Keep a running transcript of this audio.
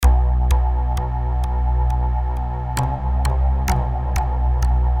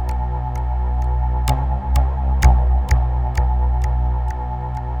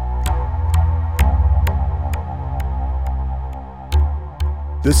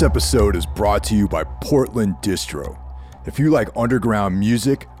This episode is brought to you by Portland Distro. If you like underground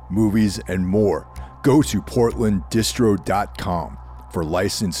music, movies, and more, go to portlanddistro.com for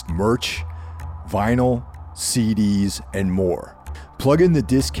licensed merch, vinyl, CDs, and more. Plug in the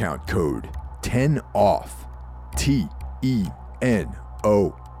discount code 10OFF,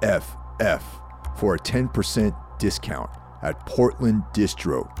 TENOFF, for a 10% discount at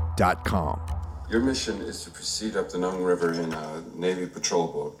portlanddistro.com. Your mission is to proceed up the Nung River in a Navy patrol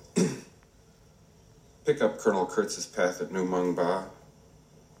boat. Pick up Colonel Kurtz's path at New Mung Ba.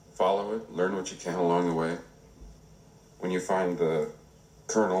 Follow it, learn what you can along the way. When you find the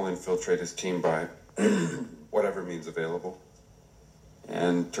colonel, infiltrate his team by whatever means available,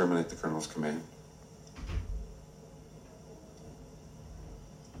 and terminate the colonel's command.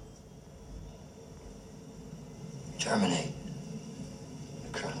 Terminate the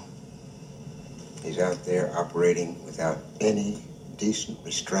colonel. He's out there operating without any decent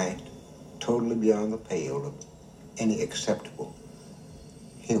restraint, totally beyond the pale of any acceptable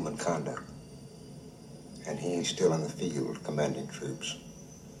human conduct. And he's still in the field commanding troops.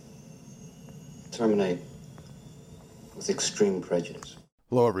 Terminate with extreme prejudice.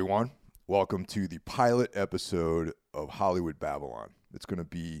 Hello, everyone. Welcome to the pilot episode of Hollywood Babylon. It's going to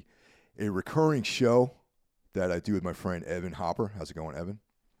be a recurring show that I do with my friend Evan Hopper. How's it going, Evan?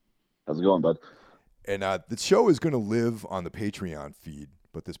 How's it going, bud? And the show is going to live on the Patreon feed,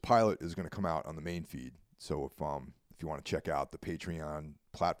 but this pilot is going to come out on the main feed. So if you want to check out the Patreon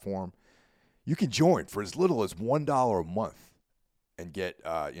platform, you can join for as little as $1 a month and get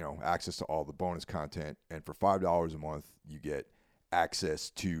access to all the bonus content. And for $5 a month, you get access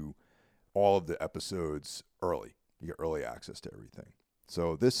to all of the episodes early. You get early access to everything.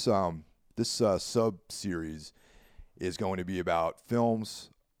 So this sub-series is going to be about films,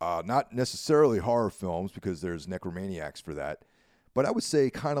 not necessarily horror films because there's Necromaniacs for that, but I would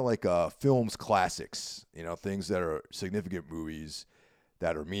say kind of like films classics, things that are significant movies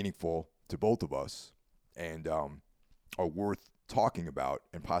that are meaningful to both of us and are worth talking about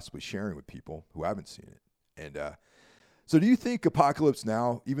and possibly sharing with people who haven't seen it. And so do you think Apocalypse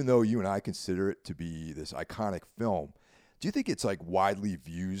Now, even though you and I consider it to be this iconic film, do you think it's like widely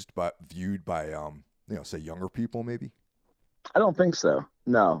viewed by say younger people maybe? I don't think so.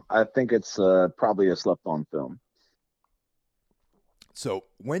 No, I think it's probably a slept-on film. So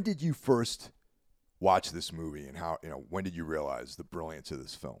when did you first watch this movie, and when did you realize the brilliance of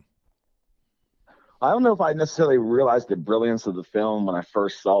this film? I don't know if I necessarily realized the brilliance of the film when I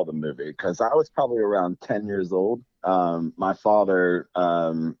first saw the movie, because I was probably around 10 years old. My father,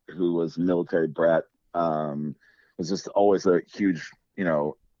 who was a military brat, was just always a huge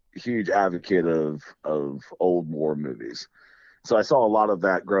advocate of old war movies. So I saw a lot of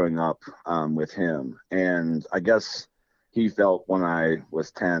that growing up with him. And I guess he felt when I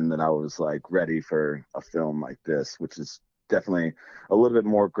was 10 that I was like ready for a film like this, which is definitely a little bit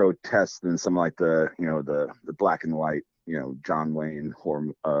more grotesque than some like the black and white, John Wayne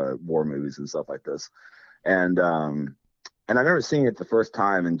horror, war movies and stuff like this. And I remember seeing it the first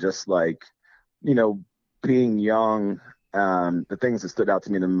time and just like, being young, the things that stood out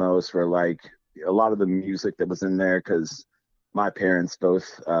to me the most were like a lot of the music that was in there, because my parents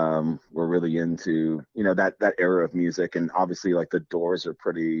both were really into that era of music, and obviously like the Doors are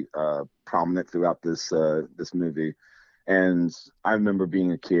pretty prominent throughout this movie. And I remember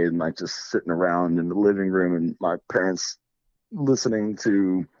being a kid and like just sitting around in the living room and my parents listening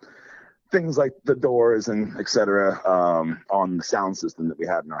to things like the Doors and et cetera on the sound system that we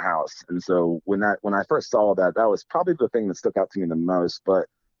had in our house. And so when I first saw that was probably the thing that stuck out to me the most. But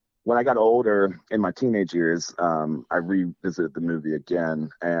when I got older in my teenage years, I revisited the movie again.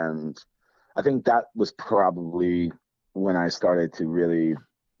 And I think that was probably when I started to really,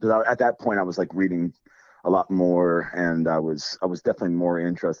 because at that point I was like reading a lot more, and I was definitely more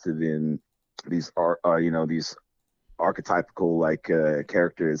interested in these these archetypical like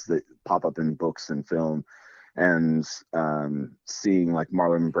characters that pop up in books and film, and seeing like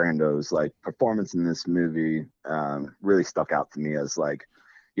Marlon Brando's like performance in this movie really stuck out to me as like,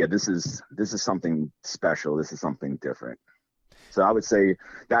 yeah, this is something special. This is something different. So I would say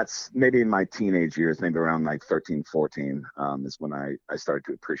that's maybe in my teenage years, maybe around like 13, 14 is when I started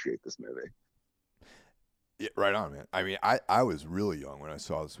to appreciate this movie. Yeah, right on, man. I mean, I was really young when I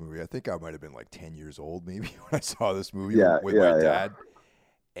saw this movie. I think I might have been like 10 years old maybe when I saw this movie with my dad.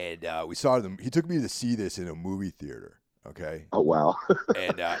 And we saw them. He took me to see this in a movie theater. Okay. Oh, wow.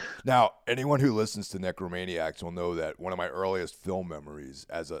 And now anyone who listens to Necromaniacs will know that one of my earliest film memories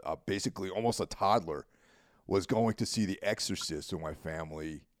as a basically almost a toddler was going to see The Exorcist with my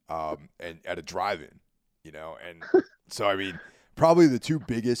family and at a drive-in, and so, I mean, probably the two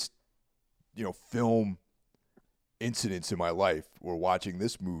biggest, film incidents in my life were watching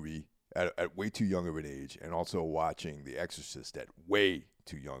this movie at way too young of an age, and also watching The Exorcist at way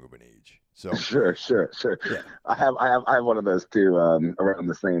too young of an age. So Sure. yeah, I have one of those too. Around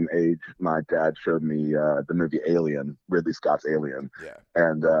the same age, my dad showed me the movie Alien, Ridley Scott's Alien, yeah,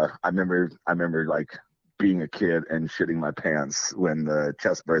 and I remember like being a kid and shitting my pants when the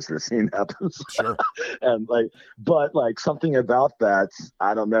chest burster scene happens. sure, And but something about that,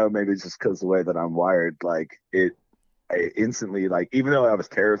 I don't know, maybe it's just because the way that I'm wired, I instantly, even though I was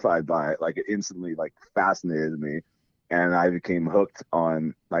terrified by it, it instantly fascinated me, and I became hooked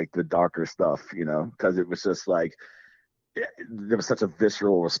on the darker stuff, because it was just there was such a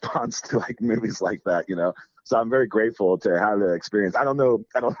visceral response to movies like that. So I'm very grateful to have the experience. I don't know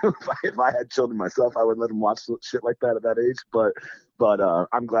if I had children myself, I would let them watch shit like that at that age, but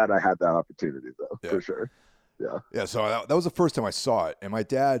I'm glad I had that opportunity though, yeah. for sure. Yeah. Yeah, so that was the first time I saw it, and my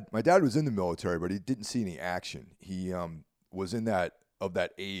dad was in the military, but he didn't see any action. He was in that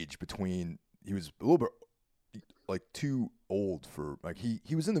age between, he was a little bit too old for,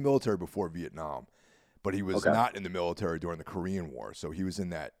 he was in the military before Vietnam, but he was not in the military during the Korean War, so he was in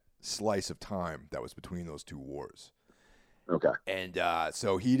that slice of time that was between those two wars. Okay. And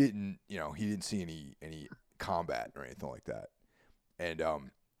so he didn't see any combat or anything like that, and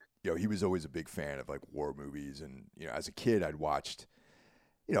he was always a big fan of war movies, and as a kid I'd watched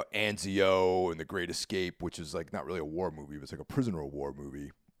Anzio and The Great Escape, which is not really a war movie, but it's a prisoner of war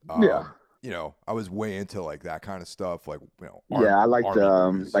movie. Yeah. I was way into that kind of stuff, yeah, I liked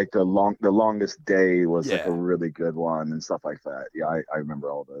movies. the Longest Day was a really good one and stuff like that. Yeah, I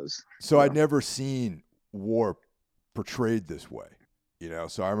remember all those. So I'd never seen war portrayed this way,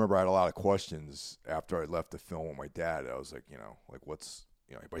 so I remember I had a lot of questions after I left the film with my dad. I was what's,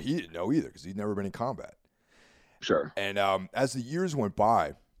 but he didn't know either because he'd never been in combat. Sure. And as the years went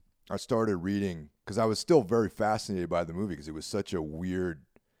by, I started reading, because I was still very fascinated by the movie because it was such a weird,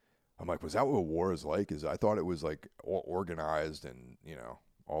 I'm like, was that what war is like? I thought it was all organized and,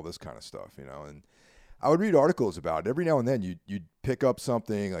 all this kind of stuff, and I would read articles about it. Every now and then you'd pick up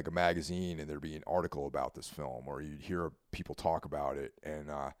something like a magazine and there'd be an article about this film, or you'd hear people talk about it, and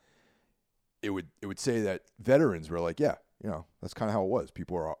it would say that veterans were that's kind of how it was.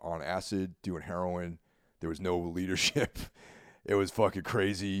 People were on acid, doing heroin. There was no leadership. It was fucking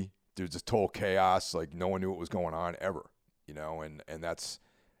crazy. There was just total chaos. No one knew what was going on ever, and that's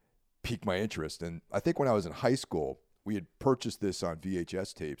piqued my interest. And I think when I was in high school, we had purchased this on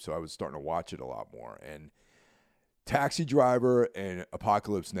VHS tape, so I was starting to watch it a lot more. And Taxi Driver and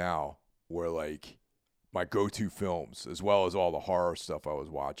Apocalypse Now were my go-to films, as well as all the horror stuff I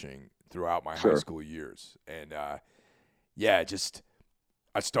was watching throughout my high school years. And I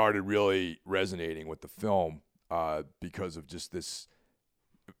started really resonating with the film because of just this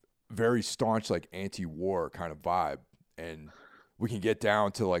very staunch, anti-war kind of vibe. And we can get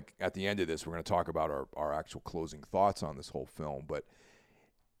down to at the end of this, we're going to talk about our actual closing thoughts on this whole film. But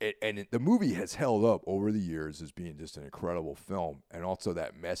the movie has held up over the years as being just an incredible film, and also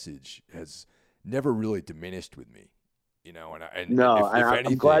that message has never really diminished with me,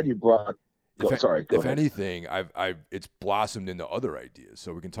 I'm glad you brought. If anything, it's blossomed into other ideas,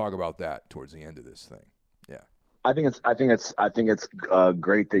 so we can talk about that towards the end of this thing. Yeah, I think it's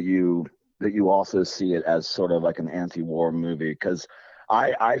great that you also see it as sort of an anti-war movie, because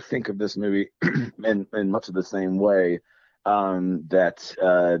I think of this movie in much of the same way that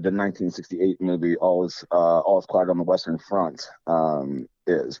the 1968 movie All is Quiet on the Western Front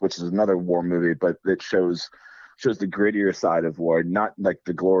is, which is another war movie, but it shows the grittier side of war, not the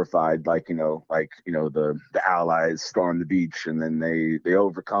glorified, the Allies storm the beach and then they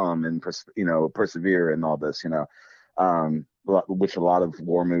overcome and persevere and all this, which a lot of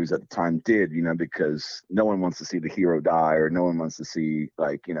war movies at the time did, because no one wants to see the hero die, or no one wants to see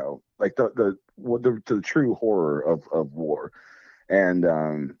the true horror of war.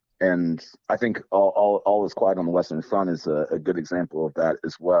 And I think all is Quiet on the Western Front is a good example of that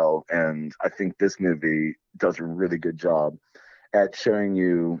as well. And I think this movie does a really good job at showing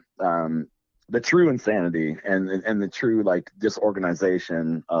you the true insanity and the true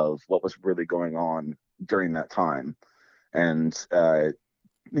disorganization of what was really going on during that time. And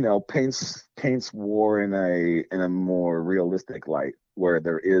paints war in a more realistic light, where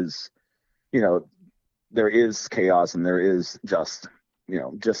there is chaos and there is just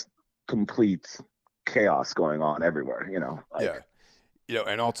complete chaos going on everywhere,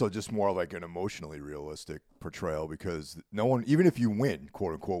 and also just more an emotionally realistic portrayal, because no one, even if you win,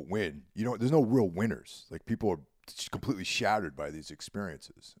 quote unquote win, there's no real winners. People are just completely shattered by these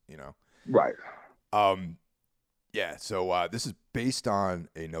experiences, Right. Yeah, so this is based on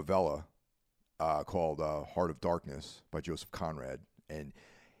a novella called Heart of Darkness by Joseph Conrad, and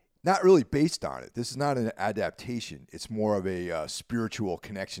not really based on it. This is not an adaptation. It's more of a spiritual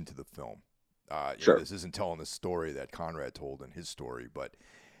connection to the film. Sure. This isn't telling the story that Conrad told in his story, but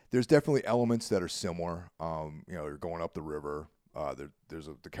there's definitely elements that are similar. You're going up the river. There's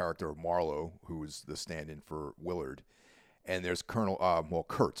the character of Marlowe, who is the stand-in for Willard, and there's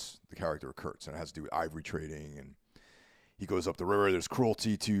Kurtz, the character of Kurtz, and it has to do with ivory trading, and he goes up the river. There's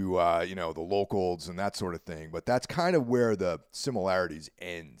cruelty to the locals and that sort of thing, but that's kind of where the similarities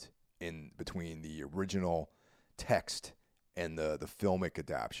end in between the original text and the filmic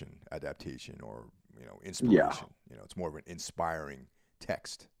adaptation, or inspiration. Yeah. It's more of an inspiring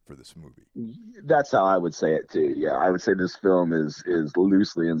text for this movie. That's how I would say it too. Yeah, I would say this film is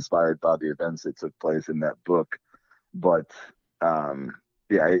loosely inspired by the events that took place in that book, but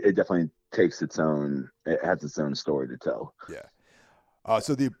it definitely takes it has its own story to tell. Yeah.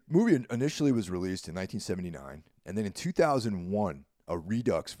 So the movie initially was released in 1979, and then in 2001, a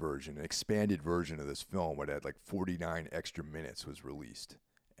Redux version, an expanded version of this film, that had like 49 extra minutes, was released.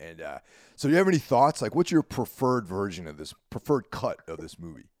 And so do you have any thoughts? Like, what's your preferred cut of this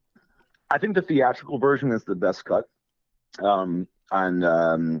movie? I think the theatrical version is the best cut.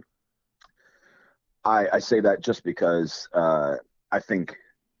 I say that just because I think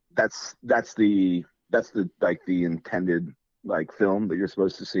that's the intended film that you're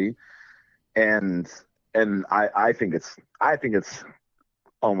supposed to see, and I think it's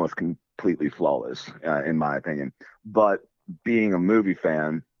almost completely flawless in my opinion. But being a movie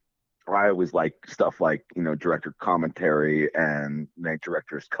fan, I always like stuff like director commentary and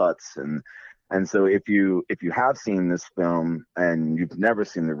director's cuts, and so if you have seen this film and you've never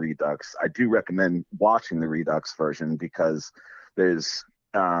seen the Redux, I do recommend watching the Redux version, because there's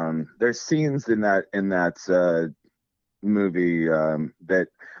scenes in that movie that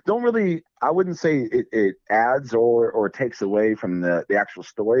don't really, I wouldn't say it adds or takes away from the actual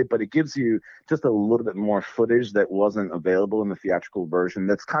story, but it gives you just a little bit more footage that wasn't available in the theatrical version.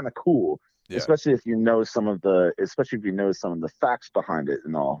 That's kind of cool, yeah. especially if you know some of the facts behind it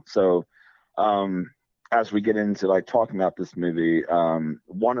and all. So as we get into talking about this movie, the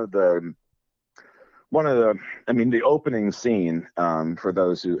opening scene, for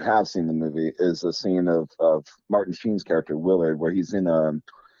those who have seen the movie, is a scene of Martin Sheen's character Willard, where he's in a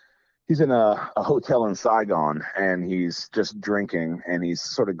hotel in Saigon, and he's just drinking, and he's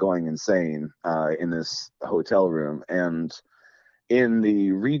sort of going insane in this hotel room. And in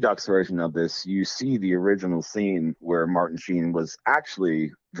the Redux version of this, you see the original scene where Martin Sheen was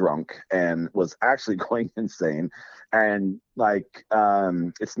actually drunk and was actually going insane, and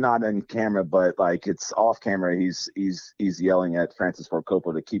it's not in camera, but it's off camera. He's yelling at Francis Ford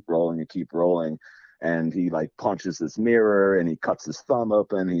Coppola to keep rolling, and he punches this mirror, and he cuts his thumb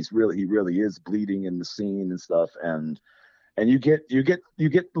open. He really is bleeding in the scene and stuff, and you get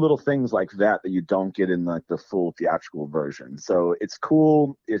little things like that you don't get in the full theatrical version. So it's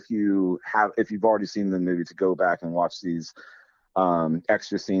cool if you've already seen the movie to go back and watch these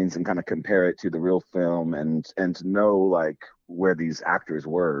extra scenes and kind of compare it to the real film, and to know where these actors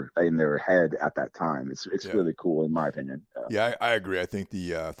were in their head at that time. It's really cool, in my opinion. Yeah, I agree. I think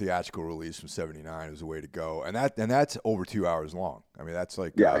the theatrical release from '79 was the way to go, and that's over 2 hours long. I mean, that's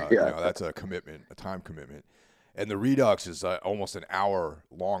that's a commitment, a time commitment. And the Redux is almost an hour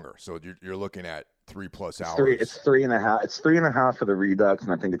longer, so you're looking at 3+ hours. It's 3.5. It's 3.5 for the Redux,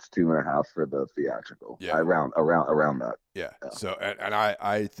 and I think it's 2.5 for the theatrical. Yeah, around that. Yeah. So and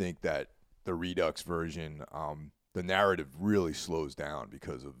I think that the Redux version, the narrative really slows down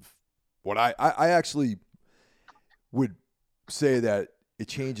because of what I actually would say that it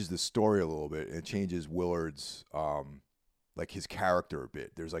changes the story a little bit. It changes Willard's his character a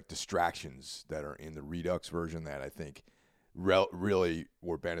bit. There's distractions that are in the Redux version that I think really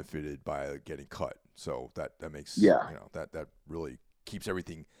were benefited by getting cut. So that makes that really keeps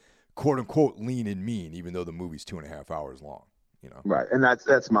everything quote unquote lean and mean, even though the movie's 2.5 hours long. Right, and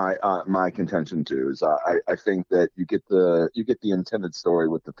that's my contention too. Is I think that you get the intended story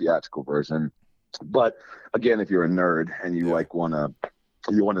with the theatrical version, but again, if you're a nerd and you want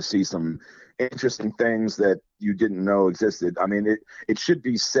to see some interesting things that you didn't know existed. I mean, it should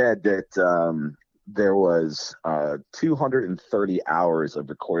be said that there was 230 hours of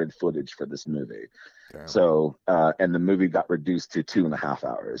recorded footage for this movie. Damn. So, and the movie got reduced to 2.5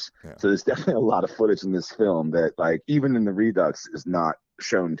 hours. Yeah. So there's definitely a lot of footage in this film that even in the Redux is not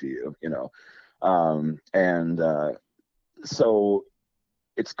shown to you, so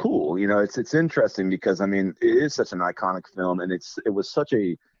it's cool. It's interesting because, I mean, it is such an iconic film, and it was such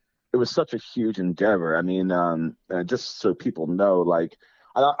a it was such a huge endeavor. I mean, just so people know, like,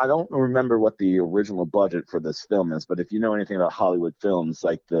 I don't remember what the original budget for this film is, but if you know anything about Hollywood films,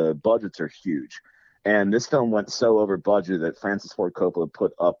 like the budgets are huge. And this film went so over budget that Francis Ford Coppola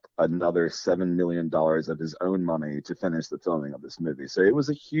put up another $7 million of his own money to finish the filming of this movie. So it was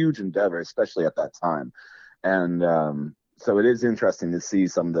a huge endeavor, especially at that time. And so it is interesting to see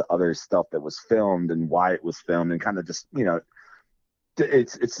some of the other stuff that was filmed and why it was filmed, and kind of just,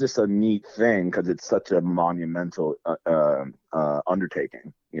 it's just a neat thing because it's such a monumental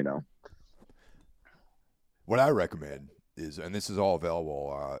undertaking. What I recommend is, and this is all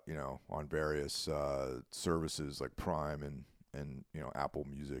available, on various services like Prime and Apple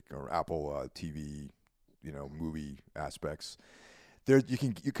Music or Apple TV, movie aspects. There you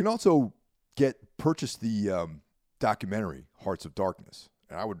can also purchase the documentary Hearts of Darkness,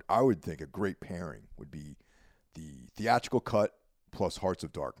 and I would think a great pairing would be the theatrical cut plus Hearts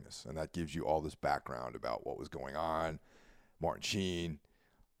of Darkness, and that gives you all this background about what was going on, Martin Sheen,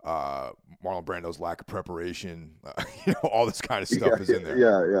 Marlon Brando's lack of preparation, all this kind of stuff is in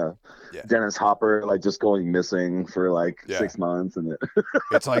there. Yeah. Dennis Hopper, like, just going missing for like 6 months, and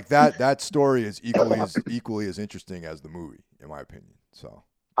it's like that story is equally as interesting as the movie, in my opinion. So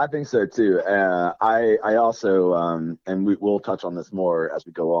I think so too. I also, and we'll touch on this more as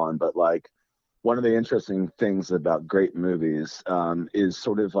we go on, but like, one of the interesting things about great movies is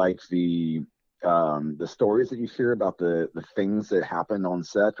sort of like the stories that you hear about the things that happen on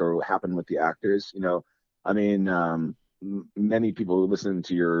set or happen with the actors. I mean, many people who listen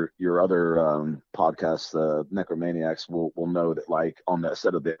to your other podcasts, Necromaniacs, will know that, like, on the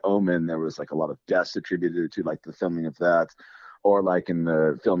set of The Omen, there was like a lot of deaths attributed to like the filming of that. Or like in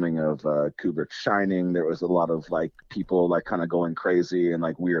the filming of Kubrick's Shining, there was a lot of like people like kind of going crazy and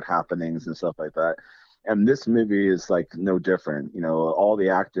like weird happenings and stuff like that. And this movie is like no different. All the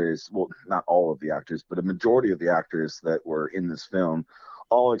actors, well, not all of the actors, but a majority of the actors that were in this film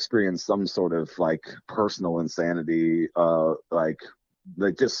all experienced some sort of like personal insanity.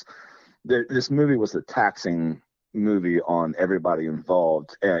 This movie was a taxing movie on everybody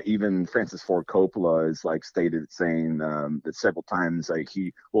involved. Even Francis Ford Coppola is like stated saying that several times, like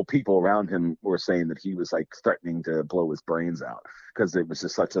people around him were saying that he was like threatening to blow his brains out because it was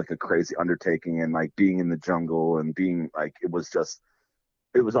just such like a crazy undertaking, and like being in the jungle and being like, it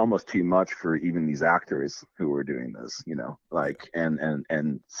was almost too much for even these actors who were doing this, like,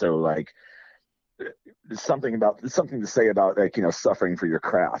 and so like, something to say about like, suffering for your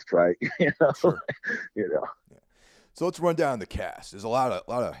craft, right? Sure. So let's run down the cast. There's a lot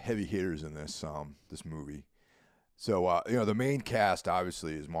of heavy hitters in this movie. So the main cast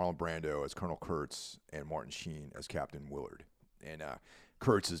obviously is Marlon Brando as Colonel Kurtz and Martin Sheen as Captain Willard. And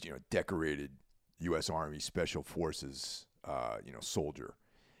Kurtz is decorated U.S. Army Special Forces soldier.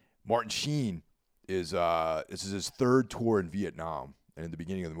 Martin Sheen is this is his third tour in Vietnam, and in the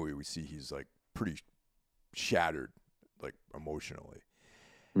beginning of the movie we see he's like pretty shattered, like emotionally.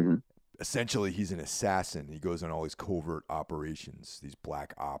 Mm-hmm. Essentially, he's an assassin. He goes on all these covert operations, these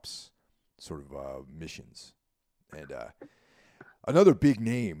black ops sort of missions. And another big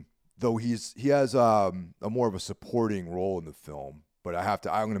name, though he has a more of a supporting role in the film, but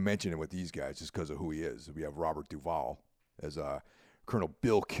I'm going to mention it with these guys just because of who he is. We have Robert Duvall as Colonel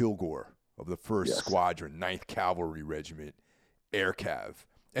Bill Kilgore of the 1st Squadron, 9th Cavalry Regiment, Air Cav.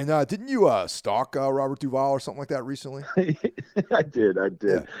 And didn't you stalk Robert Duvall or something like that recently? I did.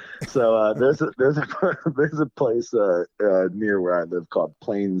 Yeah. So there's a place near where I live called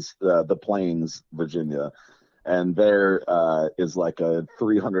the Plains, Virginia, and there is like a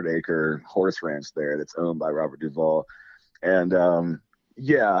 300-acre horse ranch there that's owned by Robert Duvall, and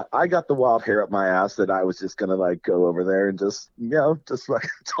I got the wild hair up my ass that I was just gonna like go over there and just like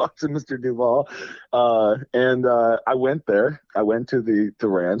talk to Mr. Duvall. And I went there. I went to the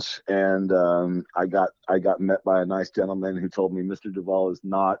ranch, and I got met by a nice gentleman who told me Mr. Duvall is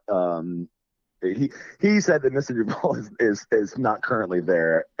not. He said that Mr. Duvall is not currently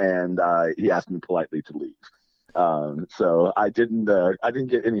there, and he asked me politely to leave. So I didn't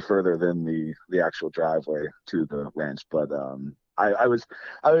get any further than the actual driveway to the ranch, but I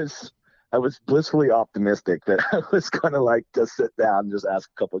was blissfully optimistic that I was gonna like just sit down and just ask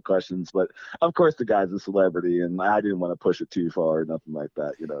a couple of questions, but of course the guy's a celebrity and I didn't want to push it too far or nothing like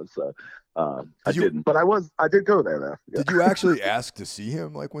that, so I didn't. But I did go there though. Yeah. Did you actually ask to see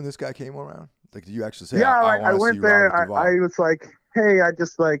him like when this guy came around? Like, did you actually say, yeah, I went see there. Robert Duvall? I was like, hey, I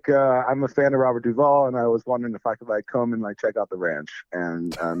just like I'm a fan of Robert Duvall, and I was wondering if I could like come and like check out the ranch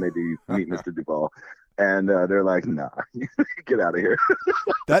and maybe meet Mr. Duvall. And they're like, nah, get out of here.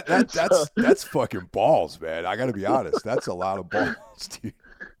 That's fucking balls, man. I got to be honest. That's a lot of balls, dude.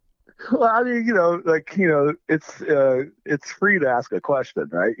 Well, I mean, it's free to ask a question,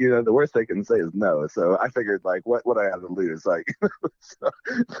 right? The worst they can say is no. So I figured, like, what I have to lose, like, so,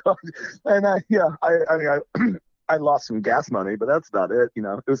 so- and I mean, I lost some gas money, but that's not it.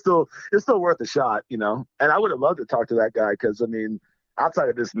 It's still worth a shot. And I would have loved to talk to that guy because I mean, outside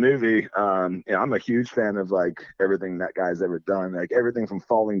of this movie, I'm a huge fan of like everything that guy's ever done, like everything from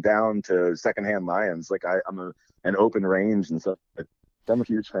Falling Down to Secondhand Lions. Like an Open Range and stuff. I'm a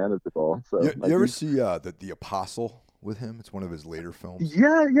huge fan of it all. So You ever see the Apostle with him? It's one of his later films.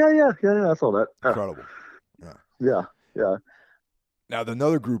 Yeah. I saw that. Incredible. Yeah. Now,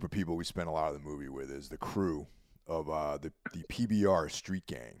 another group of people we spent a lot of the movie with is the crew of the PBR Street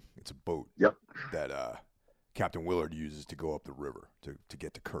Gang. It's a boat that Captain Willard uses to go up the river to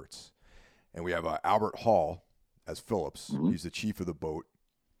get to Kurtz. And we have Albert Hall as Phillips. Mm-hmm. He's the chief of the boat,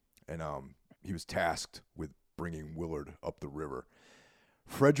 and he was tasked with bringing Willard up the river.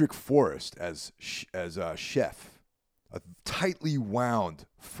 Frederick Forrest as chef, a tightly wound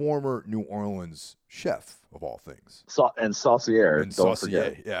former New Orleans chef of all things. And Saucier. And don't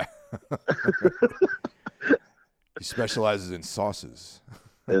Saucier, forget. yeah. He specializes in sauces.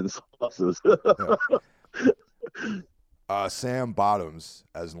 And sauces. Sam Bottoms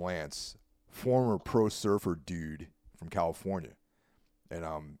as Lance, former pro surfer dude from California, and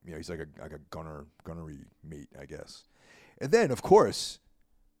he's like a gunnery mate, I guess. And then, of course,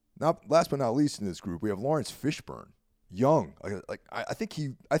 not last but not least in this group, we have Lawrence Fishburne, young. I think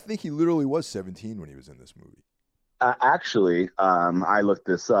he literally was 17 when he was in this movie. Actually, I looked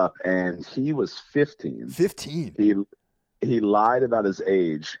this up, and he was 15. 15. He lied about his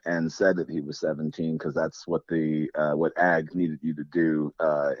age and said that he was 17 because that's what what AG needed you to do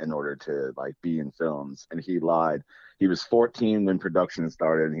in order to like be in films. And he lied. He was 14 when production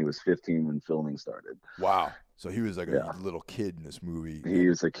started, and he was 15 when filming started. Wow. So he was like a little kid in this movie. He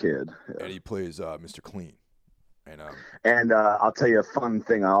was a kid. And he plays Mr. Clean. And I'll tell you a fun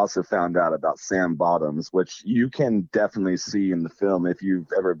thing I also found out about Sam Bottoms, which you can definitely see in the film if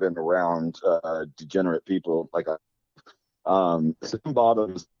you've ever been around degenerate people. Like Sam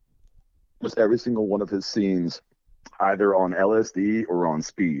Bottoms was every single one of his scenes either on LSD or on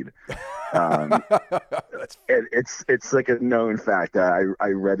speed. It's like a known fact. I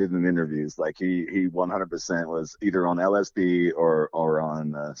read it in interviews. Like he 100% was either on LSD or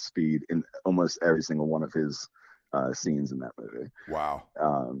on speed in almost every single one of his scenes in that movie. Wow.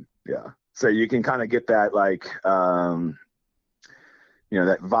 Yeah. So you can kind of get that like that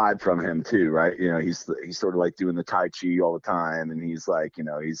vibe from him too, right? He's sort of like doing the Tai Chi all the time, and he's like,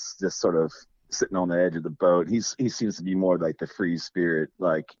 he's just sort of sitting on the edge of the boat. He seems to be more like the free spirit,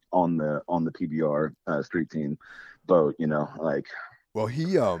 like on the PBR street team boat, like. Well,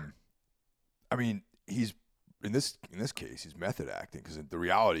 he, I mean, he's in this case, he's method acting because the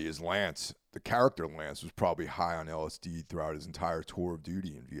reality is Lance, the character Lance, was probably high on LSD throughout his entire tour of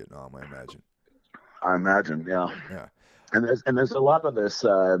duty in Vietnam. I imagine. Yeah. Yeah. And there's a lot of this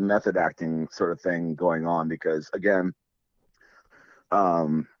method acting sort of thing going on because again,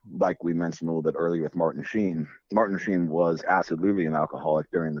 like we mentioned a little bit earlier with Martin Sheen was absolutely an alcoholic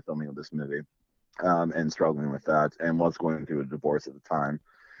during the filming of this movie, and struggling with that, and was going through a divorce at the time,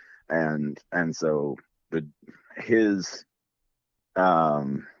 and so the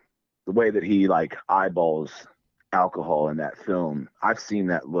way that he like eyeballs alcohol in that film, I've seen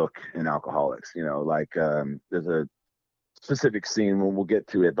that look in Alcoholics. There's a specific scene when we'll get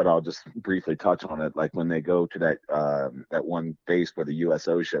to it, but I'll just briefly touch on it. Like when they go to that one base where the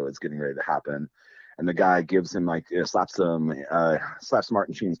USO show is getting ready to happen, and the guy gives him slaps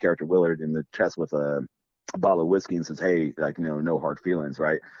Martin Sheen's character Willard in the chest with a bottle of whiskey and says, "Hey, no hard feelings,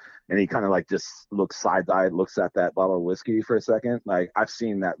 right?" And he kind of like just looks side-eyed, looks at that bottle of whiskey for a second. Like I've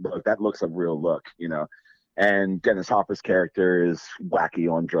seen that look. That looks a real look, And Dennis Hopper's character is wacky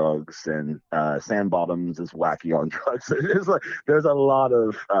on drugs, and Sam Bottoms is wacky on drugs. It's like there was a lot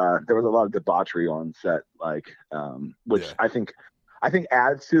of debauchery on set, which I think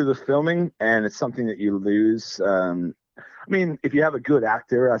adds to the filming, and it's something that you lose. I mean, if you have a good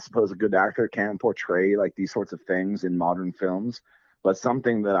actor, I suppose a good actor can portray like these sorts of things in modern films. But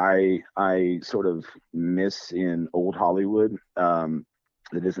something that I sort of miss in old Hollywood that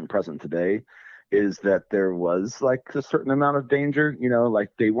isn't present today is that there was like a certain amount of danger, like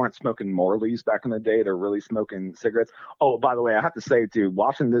they weren't smoking Morleys back in the day. They're really smoking cigarettes. Oh, by the way, I have to say, dude,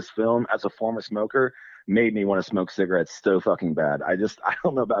 watching this film as a former smoker made me want to smoke cigarettes so fucking bad. I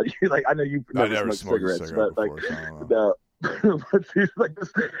don't know about you. Like, I know you never smoked cigarettes, but like, but he's like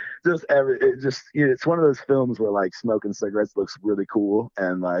just every it just it's one of those films where like smoking cigarettes looks really cool,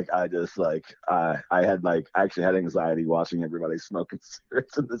 and like I just like I had like I actually had anxiety watching everybody smoking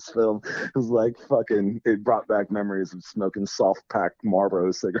cigarettes in this film. It was like fucking it brought back memories of smoking soft pack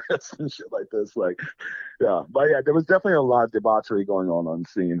Marlboro cigarettes and shit like this. Like yeah, but yeah, there was definitely a lot of debauchery going on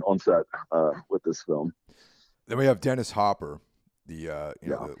set with this film. Then we have Dennis Hopper, the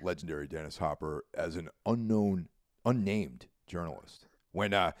the legendary Dennis Hopper, as an unnamed journalist.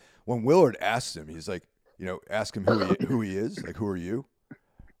 When Willard asks him, he's like, ask him who he is, like, who are you?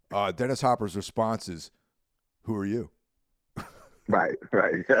 Dennis Hopper's response is, who are you? Right,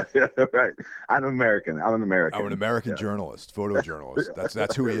 yeah, right. I'm an American journalist, photojournalist.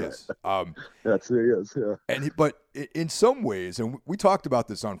 That's who he is. That's who he is. Yeah. But in some ways, and we talked about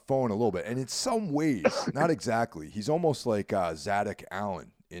this on phone a little bit, and in some ways, not exactly. He's almost like Zadok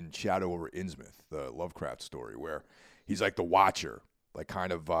Allen in Shadow over Innsmouth, the Lovecraft story, where he's like the watcher, like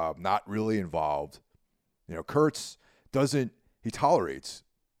kind of not really involved. Kurtz he tolerates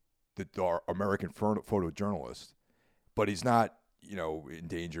our American photojournalist, but he's not in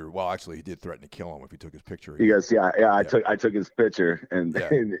danger. Well, actually, he did threaten to kill him if he took his picture. He goes, I took his picture, and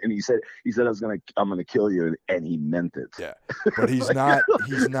and he said I'm gonna kill you, and he meant it. Yeah, but he's not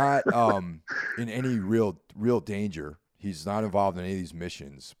in any real danger. He's not involved in any of these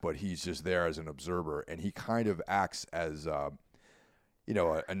missions, but he's just there as an observer, and he kind of acts as a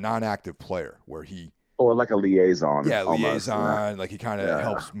non-active player, where he or like a liaison. Yeah, almost, liaison. Like he kind of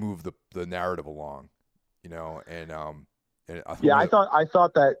helps move the narrative along, and I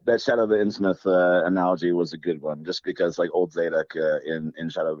thought that Shadow of Innsmouth analogy was a good one, just because like old Zadok in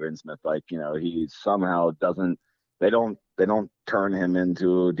Shadow of Innsmouth, like he somehow doesn't. They don't turn him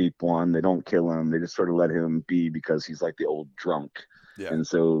into a deep one. They don't kill him. They just sort of let him be because he's like the old drunk, and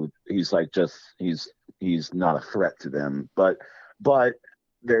so he's like he's not a threat to them. But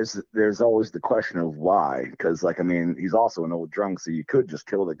there's always the question of why, because like he's also an old drunk, so you could just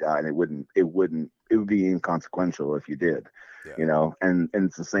kill the guy and it would be inconsequential if you did, and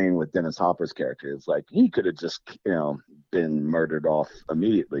it's the same with Dennis Hopper's character. It's like he could have just been murdered off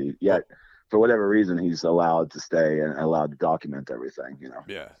immediately, yet for whatever reason he's allowed to stay and allowed to document everything.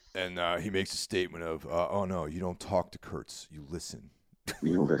 And he makes a statement of oh no, you don't talk to Kurtz, you listen.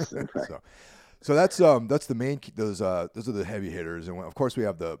 Right. So that's the main. Those are the heavy hitters, and of course we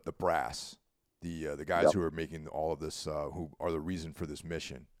have the brass, the guys who are making all of this, who are the reason for this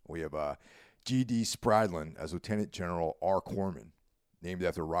mission. We have G.D. Spradlin as Lieutenant General R. Corman, named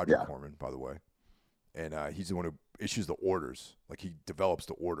after Roger Corman, by the way, and he's the one who issues the orders. Like he develops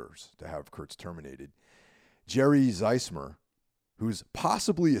the orders to have Kurtz terminated. Jerry Zeismer, who's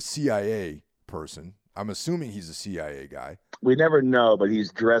possibly a CIA person. I'm assuming he's a CIA guy. We never know, but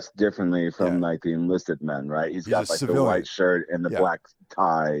he's dressed differently from like the enlisted men, right? He's got like civilian. The white shirt and the black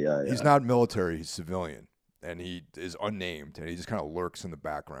tie. He's not military, he's civilian. And he is unnamed, and he just kind of lurks in the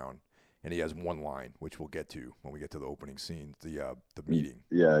background. And he has one line, which we'll get to when we get to the opening scene, the meeting.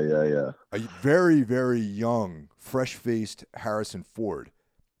 Yeah. A very, very young, fresh-faced Harrison Ford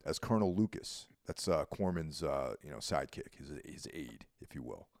as Colonel Lucas. That's Corman's sidekick, his aide, if you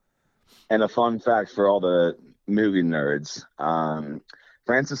will. And a fun fact for all the movie nerds,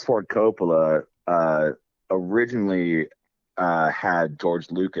 Francis Ford Coppola originally had George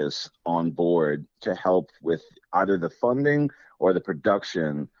Lucas on board to help with either the funding or the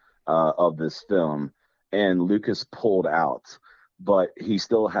production of this film, and Lucas pulled out, but he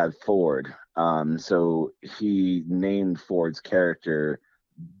still had Ford. So he named Ford's character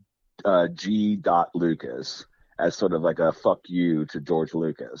G. Lucas as sort of like a fuck you to George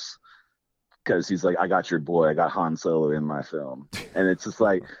Lucas. Because he's like, I got your boy, I got Han Solo in my film, and it's just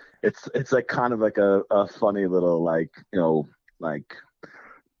like, it's like kind of like a funny little like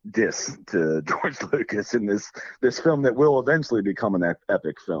diss to George Lucas in this film that will eventually become an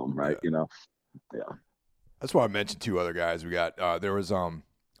epic film, right? Yeah. That's why I mentioned two other guys. We got there was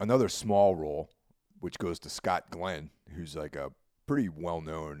another small role, which goes to Scott Glenn, who's like a pretty well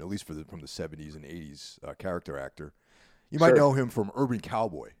known, at least from the 70s and 80s character actor. You might know him from Urban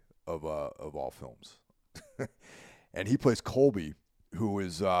Cowboy. Of all films. And he plays Colby, who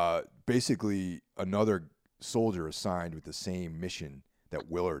is basically another soldier assigned with the same mission that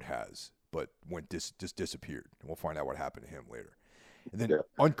Willard has, but just disappeared. And we'll find out what happened to him later. And then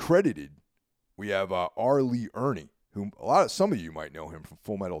uncredited, we have R. Lee Ermey, whom some of you might know him from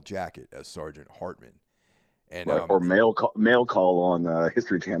Full Metal Jacket as Sergeant Hartman. And, or mail call on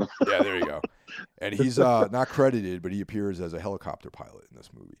History Channel. Yeah, there you go. And he's not credited, but he appears as a helicopter pilot in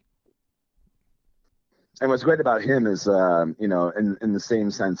this movie. And what's great about him is, you know, in the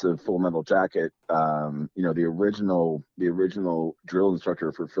same sense of Full Metal Jacket, you know, the original drill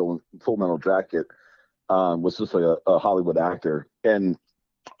instructor for Full Metal Jacket was just like a Hollywood actor, and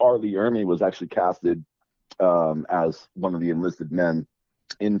R. Lee Ermey was actually casted as one of the enlisted men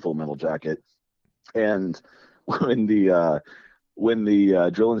in Full Metal Jacket. And when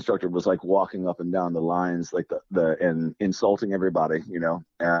the drill instructor was like walking up and down the lines, like the and insulting everybody, you know,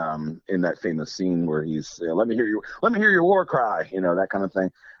 in that famous scene where he's, you know, let me hear your war cry, you know, that kind of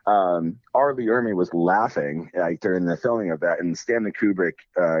thing. R. Lee Ermey was laughing like during the filming of that, and Stanley Kubrick,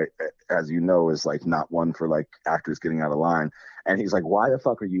 as you know, is like not one for like actors getting out of line. And he's like, why the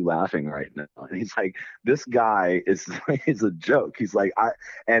fuck are you laughing right now? And he's like, this guy is a joke. He's like,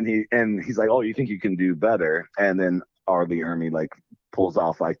 he's like, oh, you think you can do better? And then R. Lee Ermey like pulls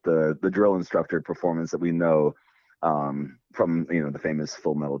off like the drill instructor performance that we know from, you know, the famous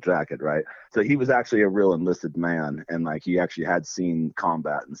Full Metal Jacket, right? So he was actually a real enlisted man, and like he actually had seen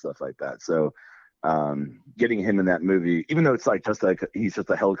combat and stuff like that. So getting him in that movie, even though it's like he's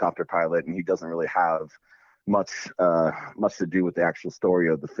just a helicopter pilot and he doesn't really have much to do with the actual story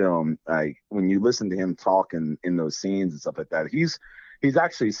of the film, like when you listen to him talk in those scenes and stuff like that, he's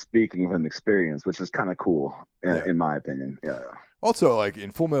actually speaking from experience, which is kind of cool in my opinion. Yeah. Also, like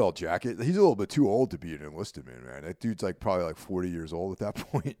in Full Metal Jacket, he's a little bit too old to be an enlisted man. That dude's like probably like 40 years old at that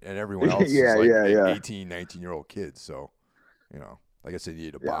point, and everyone else is like 18, 19-year-old kids. So, you know, like I said, you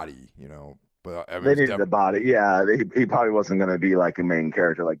need a body, you know. But they needed a body. Yeah, he probably wasn't going to be like a main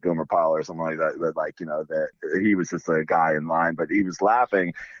character like Gomer Pyle or something like that. But like, you know, that he was just a guy in line, but he was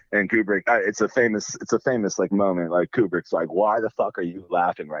laughing. And Kubrick, it's a famous like moment. Like Kubrick's like, why the fuck are you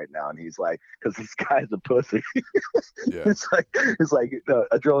laughing right now? And he's like, because this guy's a pussy. Yeah. It's like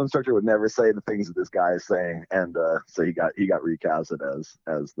a drill instructor would never say the things that this guy is saying. And so he got recasted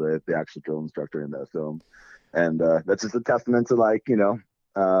as the actual drill instructor in that film. And that's just a testament to, like, you know,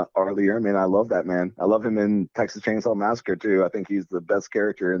 R. Lee Ermey. I love that man. I love him in Texas Chainsaw Massacre too. I think he's the best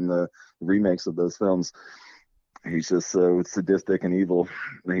character in the remakes of those films. He's just so sadistic and evil.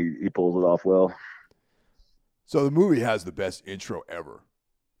 He pulls it off well. So the movie has the best intro ever.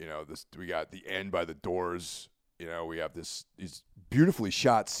 You know, we got the end by the Doors. You know, we have these beautifully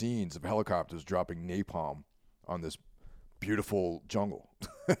shot scenes of helicopters dropping napalm on this beautiful jungle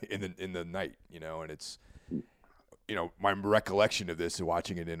in the night. You know, and it's, you know, my recollection of this and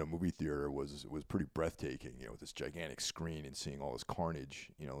watching it in a movie theater was pretty breathtaking. You know, with this gigantic screen and seeing all this carnage.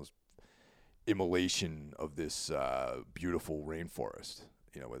 You know, this immolation of this beautiful rainforest.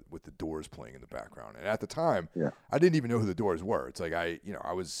 You know, with the Doors playing in the background. And at the time, I didn't even know who the Doors were. It's like I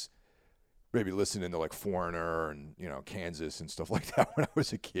was maybe listening to like Foreigner and, you know, Kansas and stuff like that when I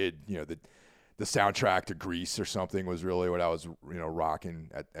was a kid. You know, the soundtrack to Grease or something was really what I was, you know, rocking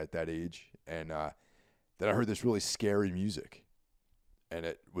at that age. And then I heard this really scary music, and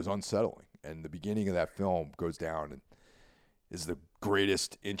it was unsettling. And the beginning of that film goes down and is the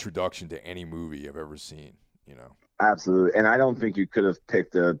greatest introduction to any movie I've ever seen, you know. Absolutely. And I don't think you could have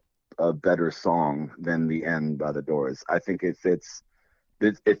picked a better song than The End by the Doors. I think it fits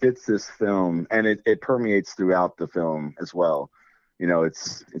this film, and it permeates throughout the film as well. You know,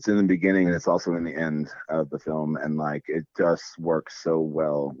 it's in the beginning and it's also in the end of the film, and like it just works so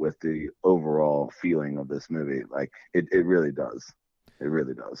well with the overall feeling of this movie. Like it really does. It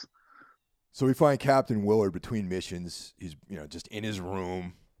really does. So we find Captain Willard between missions. He's, you know, just in his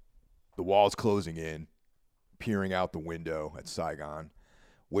room, the walls closing in, peering out the window at Saigon,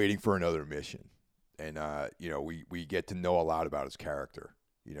 waiting for another mission. And you know, we get to know a lot about his character.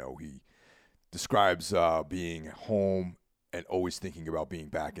 You know, he describes being home and always thinking about being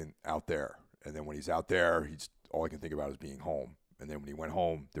back out there. And then when he's out there, all he can think about is being home. And then when he went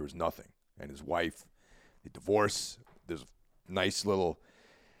home, there was nothing. And his wife, the divorce, there's a nice little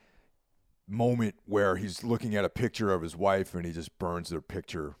moment where he's looking at a picture of his wife and he just burns their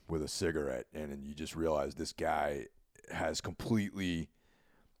picture with a cigarette. And then you just realize this guy has completely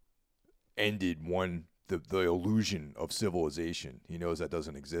ended the illusion of civilization. He knows that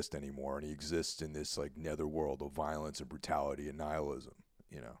doesn't exist anymore, and he exists in this like netherworld of violence and brutality and nihilism,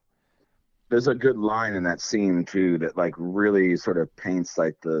 you know. There's a good line in that scene too that like really sort of paints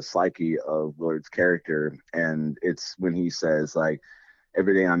like the psyche of Willard's character, and it's when he says like,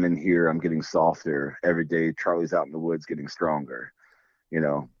 every day I'm in here I'm getting softer, every day Charlie's out in the woods getting stronger. You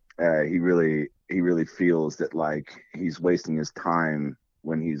know, he really feels that like he's wasting his time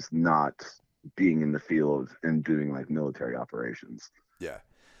when he's not being in the field and doing like military operations. Yeah.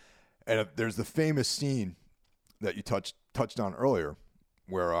 And there's the famous scene that you touched on earlier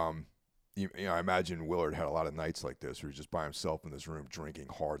where you know, I imagine Willard had a lot of nights like this where he's just by himself in this room drinking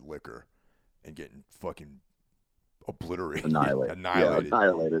hard liquor and getting fucking obliterated, Annihilated. annihilated. Yeah,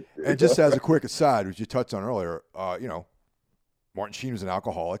 annihilated. And just as a quick aside, which you touched on earlier, Martin Sheen was an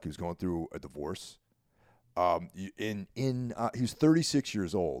alcoholic. He was going through a divorce. He was 36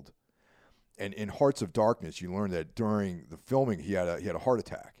 years old, and in Hearts of Darkness, you learn that during the filming he had a heart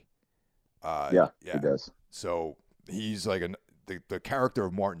attack. He does. So he's like the character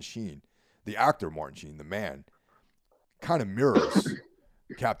of Martin Sheen, the actor Martin Sheen, the man, kind of mirrors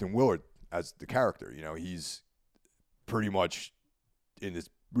Captain Willard as the character. You know, he's pretty much in this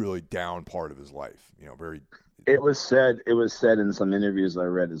really down part of his life. You know, very. It was said in some interviews I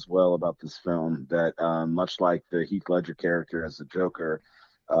read as well about this film that much like the Heath Ledger character as the Joker,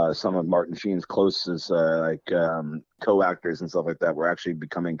 some of Martin Sheen's closest co-actors and stuff like that were actually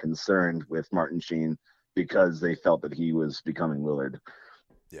becoming concerned with Martin Sheen because they felt that he was becoming Willard.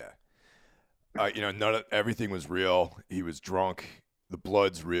 Yeah. Everything was real. He was drunk. The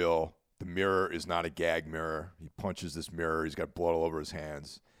blood's real. The mirror is not a gag mirror. He punches this mirror. He's got blood all over his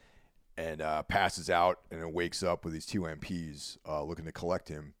hands. And passes out, and then wakes up with these two MPs looking to collect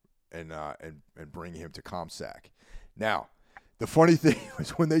him and bring him to ComSac. Now, the funny thing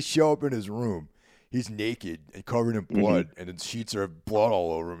was when they show up in his room, he's naked and covered in blood, and the sheets are blood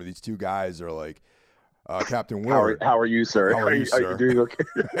all over him. And these two guys are like, Captain Willard. How are you, sir? How are you, sir? Are you doing okay?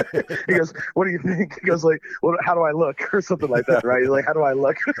 He goes, what do you think? He goes like, well, how do I look? Or something like that, right? He's like, how do I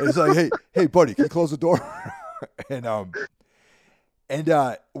look? It's like, hey, buddy, can you close the door? And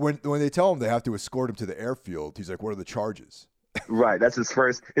when they tell him they have to escort him to the airfield, he's like, "What are the charges?" Right. That's his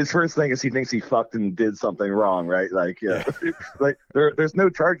first thing is he thinks he fucked and did something wrong, right? Like, yeah. Like there's no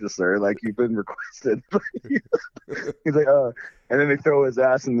charges, sir. Like you've been requested. He's like, and then they throw his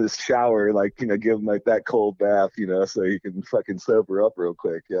ass in this shower, like, you know, give him like that cold bath, you know, so he can fucking sober up real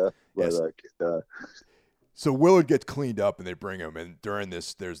quick. Yeah. Yes. But, so Willard gets cleaned up and they bring him, and during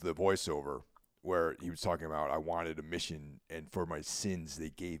this, there's the voiceover where he was talking about, I wanted a mission, and for my sins,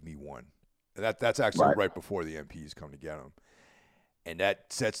 they gave me one. And that's actually right before the MPs come to get him. And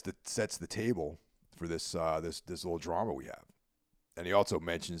that sets the table for this little drama we have. And he also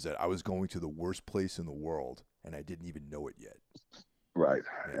mentions that I was going to the worst place in the world, and I didn't even know it yet. Right.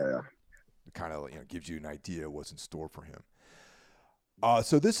 Yeah. It kind of gives you an idea of what's in store for him.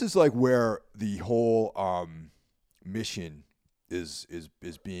 So this is like where the whole mission is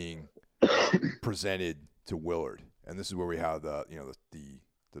being presented to Willard, and this is where we have the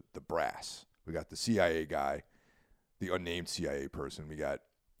brass. We got the CIA guy, the unnamed CIA person. We got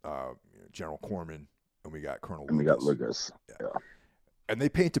General Corman, and we got Colonel. And we got Lucas. Yeah. And they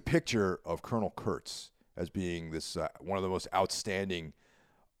paint a picture of Colonel Kurtz as being this one of the most outstanding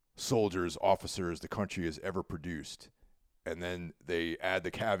soldiers, officers the country has ever produced. And then they add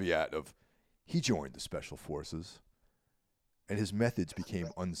the caveat of he joined the Special Forces, and his methods became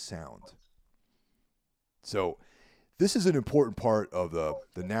unsound. So this is an important part of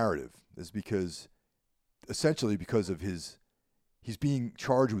the narrative, is because essentially because of he's being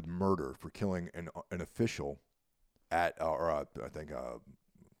charged with murder for killing an official at I think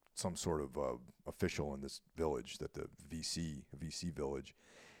some sort of official in this village, that the VC village,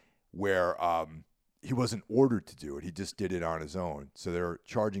 where he wasn't ordered to do it. He just did it on his own. So they're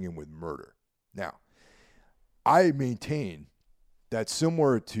charging him with murder. Now, I maintain that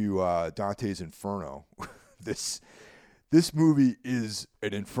similar to Dante's Inferno, this movie is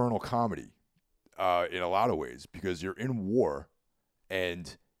an infernal comedy in a lot of ways, because you're in war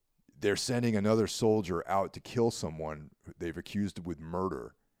and they're sending another soldier out to kill someone they've accused with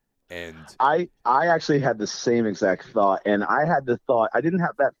murder. And I actually had the same exact thought, and I didn't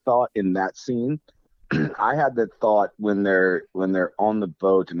have that thought in that scene. I had that thought when they're on the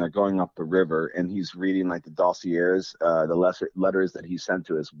boat and they're going up the river, and he's reading like the dossiers, the letters that he sent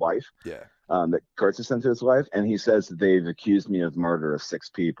to his wife. Yeah. That Kurtz has sent to his wife, and he says they've accused me of murder of 6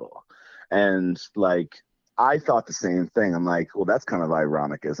 people, and like I thought the same thing. I'm like, well, that's kind of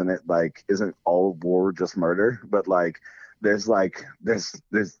ironic, isn't it? Like, isn't all war just murder? But like, there's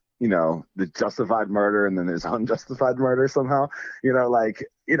you know, the justified murder, and then there's unjustified murder somehow. You know, like,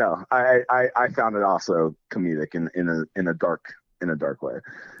 you know, I found it also comedic in a dark way.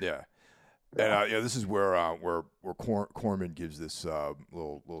 Yeah. And this is where Corman gives this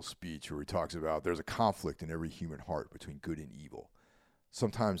little speech where he talks about there's a conflict in every human heart between good and evil.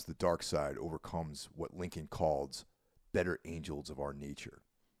 Sometimes the dark side overcomes what Lincoln calls better angels of our nature.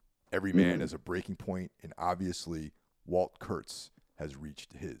 Every man has a breaking point, and obviously Walt Kurtz has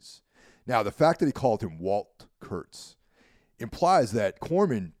reached his. Now, the fact that he called him Walt Kurtz implies that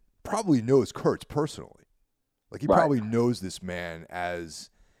Corman probably knows Kurtz personally. Like, he probably knows this man as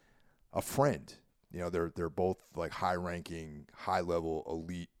a friend. You know, they're both like high-ranking, high-level,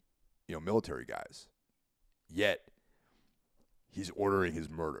 elite, military guys. Yet he's ordering his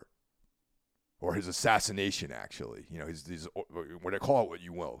murder or his assassination. Actually, he's when I call it what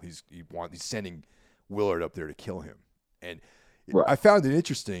you will, he's sending Willard up there to kill him. And Right. I found it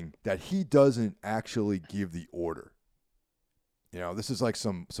interesting that he doesn't actually give the order. This is like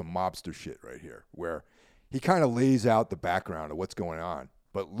some mobster shit right here, where he kind of lays out the background of what's going on,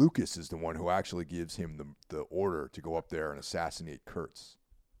 but Lucas is the one who actually gives him the order to go up there and assassinate Kurtz.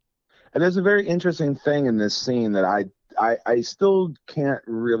 And there's a very interesting thing in this scene that I still can't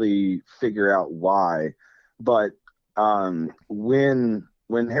really figure out why, but when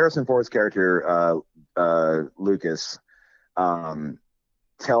Harrison Ford's character Lucas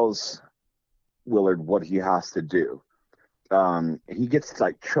tells Willard what he has to do, he gets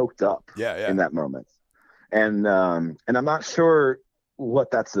like choked up in that moment, and I'm not sure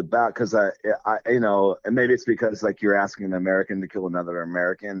what that's about, because I and maybe it's because like you're asking an American to kill another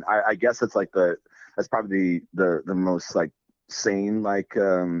American. I guess it's like that's probably the most like sane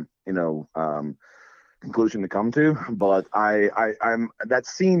conclusion to come to, but I'm that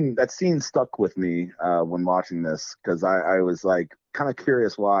scene stuck with me when watching this, because I was like kind of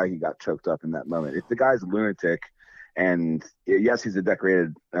curious why he got choked up in that moment. If the guy's a lunatic, and yes, he's a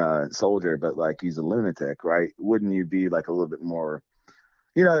decorated soldier, but like he's a lunatic, right? Wouldn't you be like a little bit more?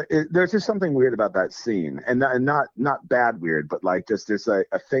 There's just something weird about that scene, and not bad weird, but like just there's a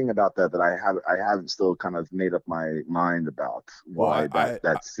thing about that I haven't still kind of made up my mind about why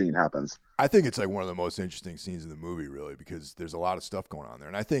that scene happens. I think it's like one of the most interesting scenes in the movie, really, because there's a lot of stuff going on there,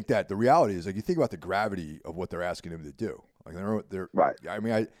 and I think that the reality is, like, you think about the gravity of what they're asking him to do. Like they're right. I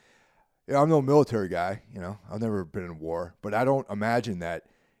mean, I'm no military guy, I've never been in war, but I don't imagine that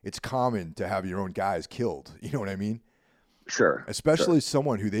it's common to have your own guys killed. You know what I mean? Sure. Especially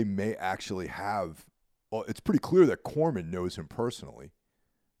someone who they may actually have. Well, it's pretty clear that Corman knows him personally.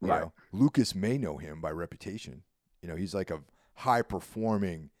 Right. Lucas may know him by reputation. He's like a high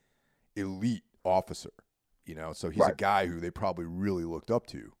performing elite officer. So he's a guy who they probably really looked up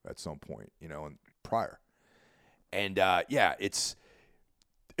to at some point, and prior. And it's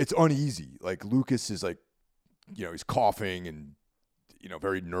uneasy. Like Lucas is like, he's coughing and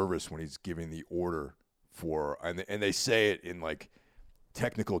very nervous when he's giving the order and they say it in like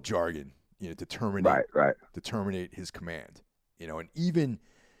technical jargon, to terminate his command, and even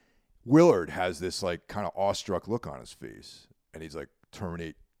Willard has this like kind of awestruck look on his face, and he's like,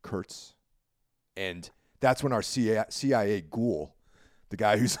 terminate Kurtz. And that's when our CIA ghoul, the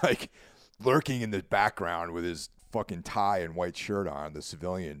guy who's like lurking in the background with his fucking tie and white shirt on, the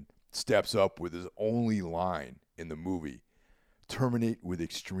civilian, steps up with his only line in the movie: terminate with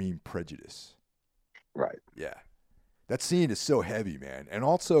extreme prejudice. Right. Yeah. That scene is so heavy, man. And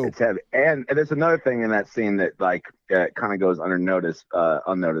also it's heavy. And there's another thing in that scene that like kind of goes unnoticed,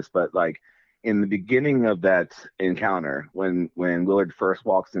 but like in the beginning of that encounter, when Willard first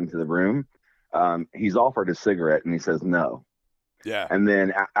walks into the room, he's offered a cigarette and he says no. Yeah. And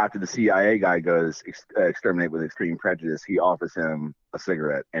then after the CIA guy goes exterminate with extreme prejudice, he offers him a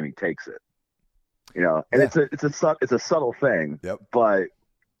cigarette and he takes it. And it's a subtle thing. Yep. But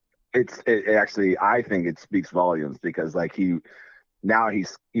it actually, I think it speaks volumes, because like he's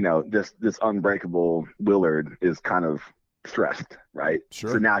this unbreakable Willard is kind of stressed, right?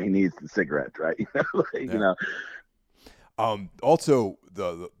 Sure. So now he needs the cigarette, right? Also,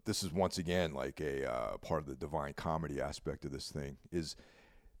 this is once again like a part of the divine comedy aspect of this thing is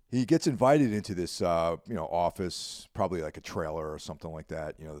he gets invited into this office, probably like a trailer or something like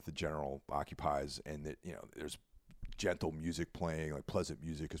that, that the general occupies, and that there's gentle music playing, like pleasant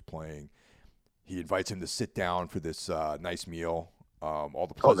music is playing. He invites him to sit down for this nice meal. All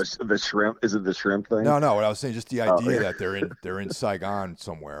the pleasant... the shrimp, is it the shrimp thing? No, what I was saying, just the idea that they're in Saigon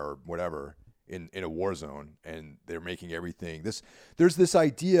somewhere or whatever, in a war zone, and they're making everything there's this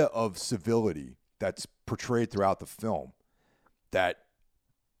idea of civility that's portrayed throughout the film, that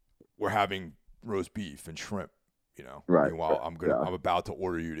we're having roast beef and shrimp, right? Meanwhile, I'm about to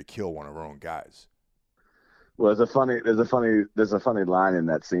order you to kill one of our own guys. Well, there's a funny line in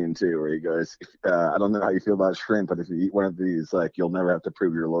that scene too, where he goes, "I don't know how you feel about shrimp, but if you eat one of these, like, you'll never have to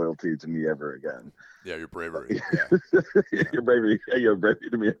prove your loyalty to me ever again." Yeah, your bravery. Yeah. Your bravery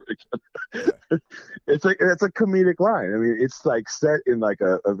to me ever again. Yeah. It's a comedic line. I mean, it's like set in like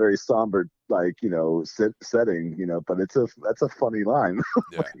a very somber, like, setting, but that's a funny line.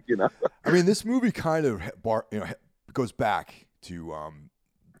 Yeah. I mean, this movie kind of goes back to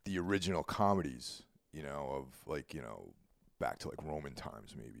the original comedies. Of like, back to like Roman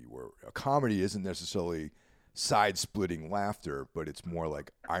times, maybe, where a comedy isn't necessarily side-splitting laughter, but it's more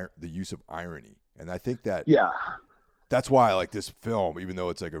like the use of irony. And I think that that's why I like this film, even though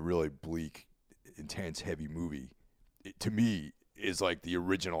it's like a really bleak, intense, heavy movie. To me, is like the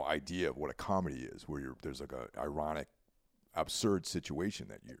original idea of what a comedy is, where there's like a ironic, absurd situation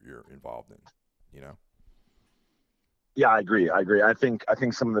that you're involved in. You know? Yeah, I agree. I think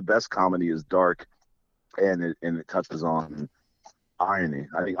some of the best comedy is dark, and it touches on irony.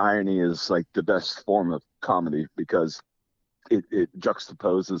 I think irony is like the best form of comedy because it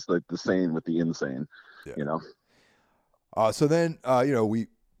juxtaposes like the sane with the insane. Yeah. You know. So then,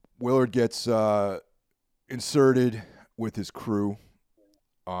 Willard gets inserted with his crew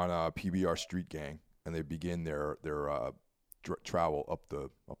on PBR Street Gang, and they begin their travel up the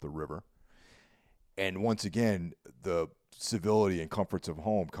river. And once again, the civility and comforts of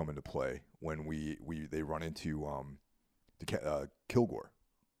home come into play when they run into Kilgore,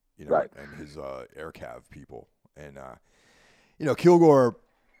 Right. and his air cav people, and Kilgore,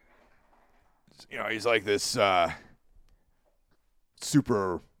 he's like this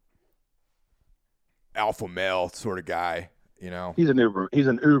super alpha male sort of guy, He's an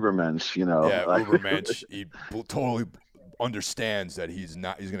Ubermensch, Yeah, like, Ubermensch. He totally understands that he's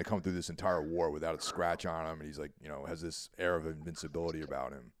going to come through this entire war without a scratch on him, and he's like, has this air of invincibility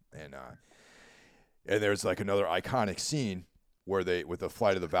about him, and there's like another iconic scene where with the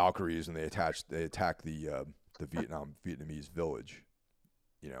Flight of the Valkyries, and they attack the Vietnamese village,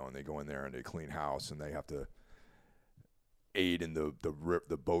 and they go in there and they clean house, and they have to aid in the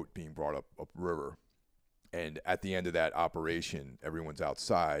boat being brought up river. And at the end of that operation, everyone's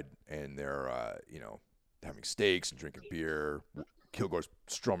outside and they're, having steaks and drinking beer. Kilgore's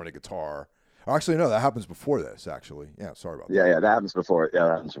strumming a guitar. Actually, no, that happens before this, actually. Yeah, sorry about that. Yeah, that happens before. Yeah,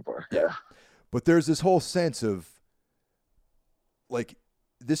 that happens before. Yeah. But there's this whole sense of, like,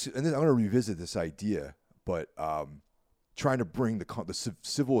 this, and then I'm going to revisit this idea, but trying to bring the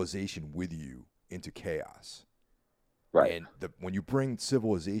civilization with you into chaos. Right. And when you bring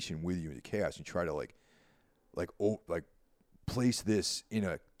civilization with you into chaos, you try to, like place this in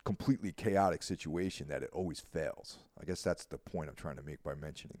a completely chaotic situation that it always fails. I guess that's the point I'm trying to make by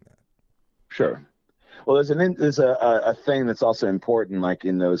mentioning that. Sure. Well, there's a thing that's also important, like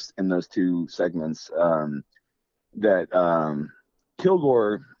in those two segments, that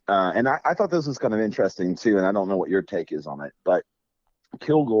Kilgore, and I thought this was kind of interesting too, and I don't know what your take is on it, but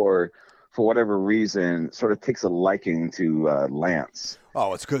Kilgore, for whatever reason, sort of takes a liking to Lance.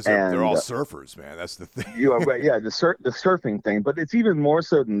 Oh, it's because they're all surfers, man. That's the thing. Yeah, the surfing thing. But it's even more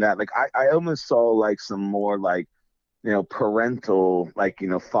so than that. Like, I almost saw like some more like, parental, like,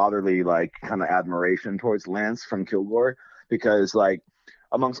 fatherly, like kind of admiration towards Lance from Kilgore, because like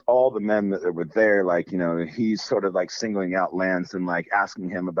amongst all the men that were there, like, he's sort of like singling out Lance and like asking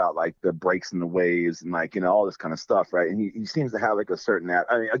him about like the breaks in the waves and like, all this kind of stuff. Right. And he seems to have like a certain, I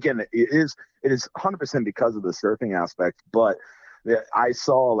mean, again, it is 100% because of the surfing aspect, but I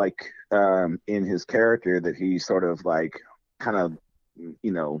saw like in his character that he sort of like kind of,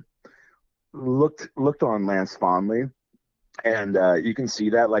 looked on Lance fondly. And you can see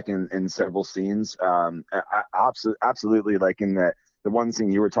that like in several scenes. Absolutely, like in the one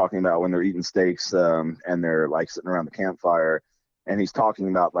scene you were talking about when they're eating steaks and they're like sitting around the campfire, and he's talking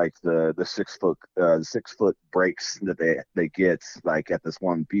about like the 6 foot breaks that they get like at this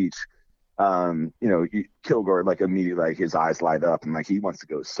one beach. Kilgore like immediately like his eyes light up and like he wants to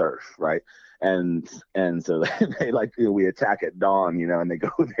go surf, right? And so they like we attack at dawn, and they go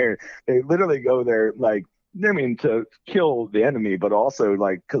there. They literally go there like, I mean, to kill the enemy, but also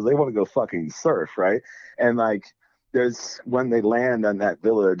like because they want to go fucking surf, right? And like there's when they land on that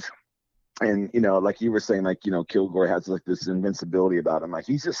village, and like you were saying, like Kilgore has like this invincibility about him. Like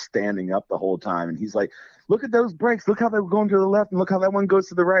he's just standing up the whole time, and he's like, look at those breaks. Look how they're going to the left, and look how that one goes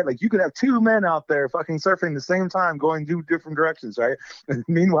to the right. Like you could have 2 men out there fucking surfing the same time, going 2 different directions, right? And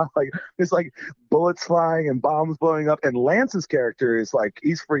meanwhile, like there's like bullets flying and bombs blowing up, and Lance's character is like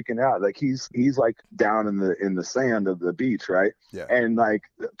he's freaking out. Like he's like down in the sand of the beach, right? Yeah. And like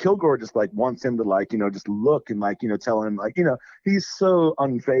Kilgore just like wants him to like just look and like tell him like he's so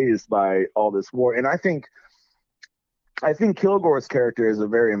unfazed by all this war. And I think Kilgore's character is a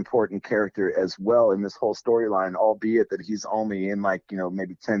very important character as well in this whole storyline, albeit that he's only in like,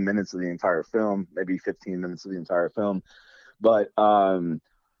 maybe 10 minutes of the entire film, maybe 15 minutes of the entire film. But,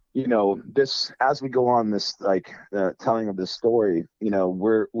 this, as we go on this, like telling of this story,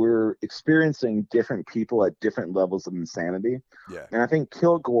 we're experiencing different people at different levels of insanity. Yeah. And I think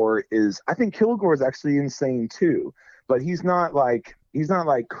Kilgore is actually insane too, but he's not like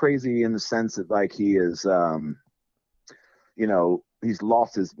crazy in the sense that like he is, he's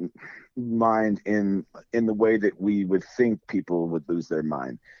lost his mind in the way that we would think people would lose their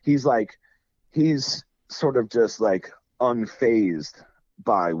mind. He's sort of just like unfazed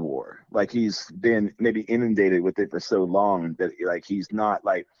by war. Like he's been maybe inundated with it for so long that like he's not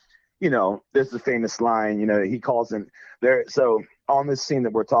like, there's the famous line, he calls him there. So on this scene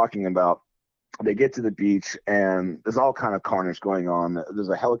that we're talking about, they get to the beach and there's all kind of carnage going on. There's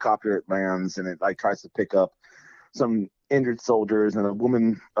a helicopter that lands and it like tries to pick up some injured soldiers, and a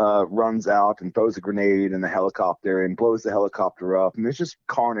woman runs out and throws a grenade in the helicopter and blows the helicopter up, and there's just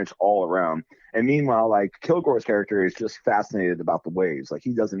carnage all around. And meanwhile, like Kilgore's character is just fascinated about the waves. Like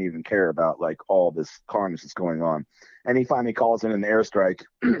he doesn't even care about like all this carnage that's going on. And he finally calls in an airstrike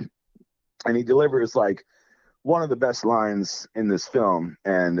and he delivers like one of the best lines in this film,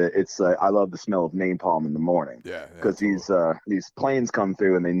 and it's I love the smell of napalm in the morning. Yeah, because totally. these planes come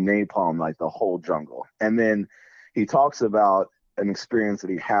through and they napalm like the whole jungle. And then he talks about an experience that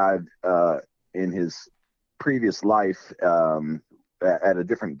he had in his previous life at a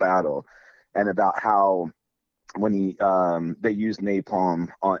different battle, and about how when he they used napalm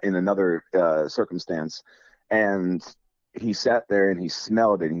in another circumstance, and he sat there and he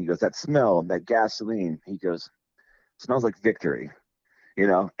smelled it and he goes, that smell, that gasoline, he goes, smells like victory,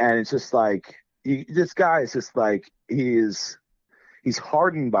 and it's just like this guy is just like he's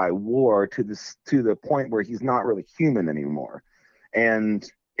hardened by war to the point where he's not really human anymore,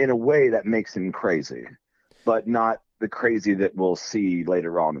 and in a way that makes him crazy, but not the crazy that we'll see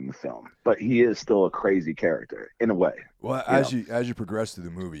later on in the film. But he is still a crazy character in a way. Well, as you progress through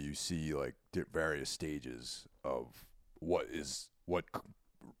the movie, you see like various stages of what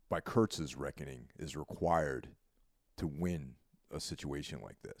by Kurtz's reckoning is required to win a situation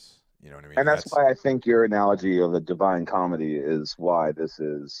like this. You know what I mean? And that's why I think your analogy of a divine comedy is why this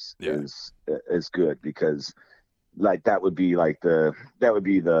is good, because like that would be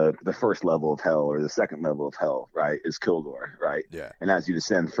the first level of hell, or the second level of hell, right? Is Kilgore, right? Yeah. And as you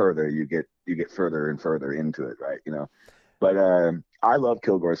descend further, you get further and further into it, right? But I love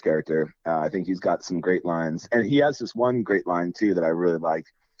Kilgore's character. I think he's got some great lines, and he has this one great line too that I really like,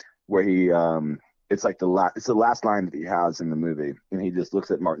 where he it's like it's the last line that he has in the movie, and he just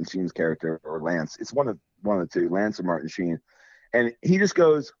looks at Martin Sheen's character, or Lance. It's one of the two, Lance or Martin Sheen, and he just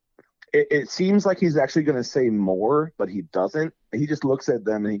goes. It seems like he's actually going to say more, but he doesn't. He just looks at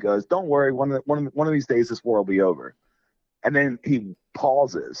them and he goes, "Don't worry, one of these days this war will be over." And then he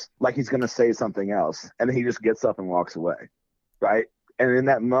pauses, like he's going to say something else, and then he just gets up and walks away, right? And in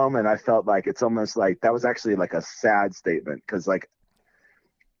that moment, I felt like it's almost like that was actually like a sad statement, because like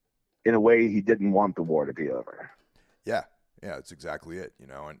in a way he didn't want the war to be over. Yeah, that's exactly it.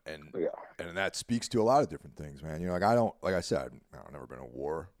 And that speaks to a lot of different things, man. Like I said, I've never been in a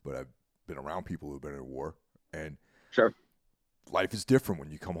war, but I've been around people who've been in a war, and sure, life is different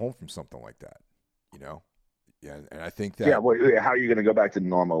when you come home from something like that. Yeah, and I think that how are you going to go back to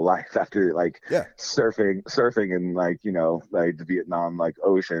normal life after like surfing and like like the Vietnam like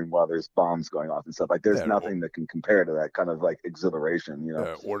ocean while there's bombs going off and stuff, like there's nothing that can compare to that kind of like exhilaration.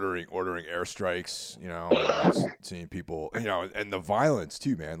 Ordering airstrikes, and seeing people, and the violence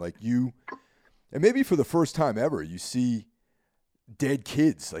too, man. Like and maybe for the first time ever, you see dead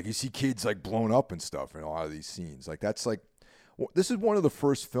kids, like you see kids like blown up and stuff in a lot of these scenes. Like that's like this is one of the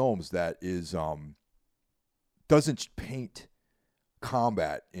first films that is doesn't paint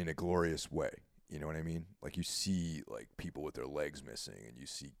combat in a glorious way. You know what I mean? Like you see like people with their legs missing, and you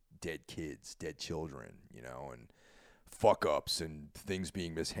see dead kids, dead children, and fuck ups and things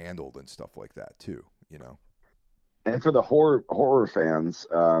being mishandled and stuff like that too, And for the horror fans,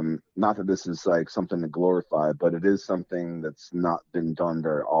 not that this is like something to glorify, but it is something that's not been done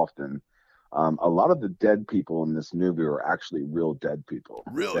very often. A lot of the dead people in this movie are actually real dead people.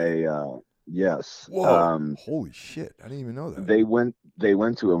 Really? Yes. Whoa! Holy shit! I didn't even know that. They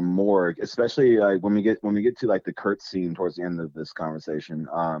went to a morgue, especially like when we get to like the Kurtz scene towards the end of this conversation.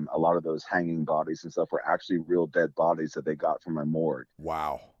 A lot of those hanging bodies and stuff were actually real dead bodies that they got from a morgue.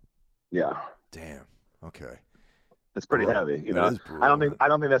 Wow. Yeah. Damn. Okay. It's pretty heavy, That is brutal, I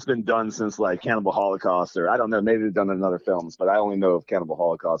don't think that's been done since like Cannibal Holocaust, or I don't know, maybe they've done it in other films, but I only know of Cannibal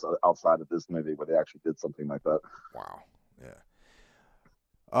Holocaust outside of this movie where they actually did something like that. Wow.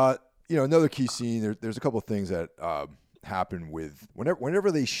 Yeah. Another key scene. There's a couple of things that happen with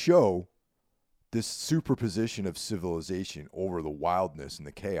whenever they show this superposition of civilization over the wildness and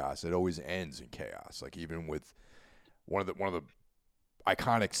the chaos. It always ends in chaos. Like even with one of the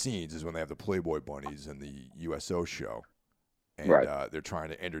iconic scenes is when they have the Playboy bunnies in the USO show, and they're trying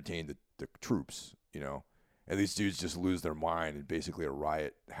to entertain the troops. And these dudes just lose their mind, and basically a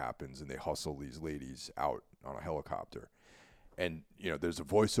riot happens, and they hustle these ladies out on a helicopter. And there's a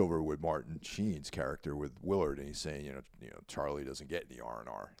voiceover with Martin Sheen's character with Willard, and he's saying, Charlie doesn't get any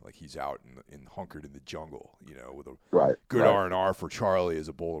R&R. Like, he's out in hunkered in the jungle, with a good R&R for Charlie is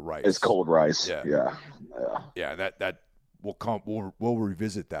a bowl of rice. It's cold rice. Yeah. That we'll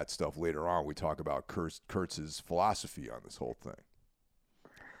revisit that stuff later on. We talk about Kurtz's philosophy on this whole thing.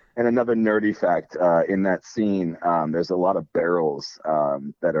 And another nerdy fact, in that scene, there's a lot of barrels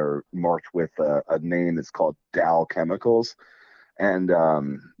that are marked with a name that's called Dow Chemicals. And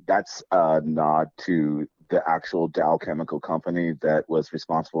that's a nod to the actual Dow Chemical Company that was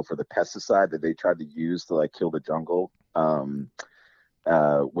responsible for the pesticide that they tried to use to kill the jungle,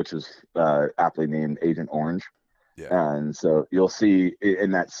 which was aptly named Agent Orange. Yeah. And so you'll see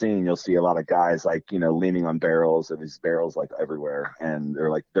in that scene, you'll see a lot of guys leaning on barrels, and these barrels everywhere, and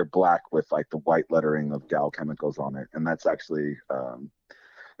they're black with the white lettering of Dow Chemicals on it. And that's actually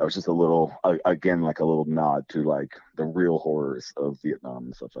that was just a little nod to the real horrors of Vietnam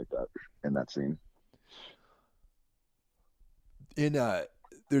and stuff like that in that scene.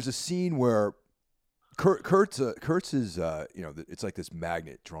 There's a scene where Kurtz is it's like this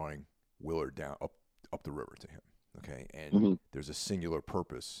magnet drawing Willard down up the river to him. Okay, and there's a singular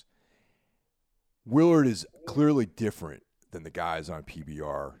purpose. Willard is clearly different than the guys on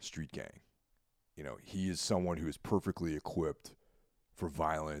PBR Street Gang. He is someone who is perfectly equipped for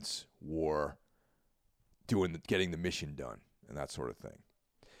violence, war, getting the mission done, and that sort of thing.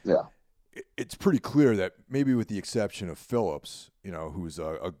 Yeah, it's pretty clear that maybe with the exception of Phillips, who's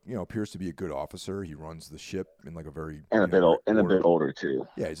appears to be a good officer. He runs the ship in a very a bit older too.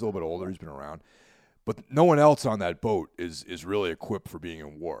 Yeah, he's a little bit older. He's been around. But no one else on that boat is really equipped for being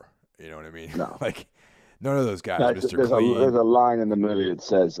in war. You know what I mean? No. None of those guys, Mr. There's Clean. There's a line in the movie that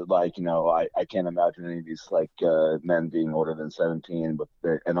says, I can't imagine any of these, men being older than 17,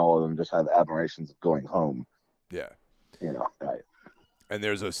 and all of them just have admirations of going home. Yeah. Right. And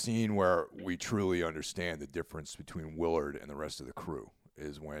there's a scene where we truly understand the difference between Willard and the rest of the crew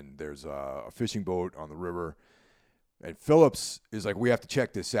is when there's a fishing boat on the river. And Phillips is like, we have to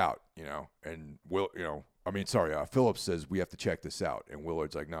check this out, and Phillips says we have to check this out. And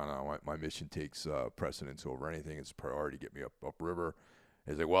Willard's like, no, my mission takes precedence over anything. It's a priority. Get me up river.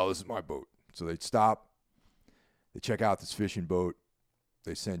 And he's like, well, this is my boat. So they stop. They check out this fishing boat.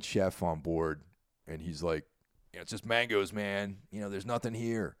 They send Chef on board. And he's like, it's just mangoes, man. There's nothing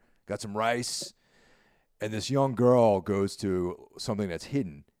here. Got some rice. And this young girl goes to something that's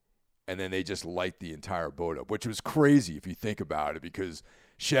hidden. And then they just light the entire boat up, which was crazy if you think about it, because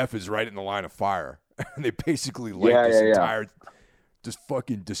Chef is right in the line of fire. And they basically light this entire, just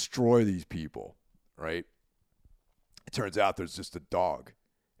fucking destroy these people, right? It turns out there's just a dog.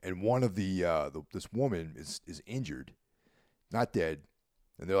 And one of this woman is injured, not dead.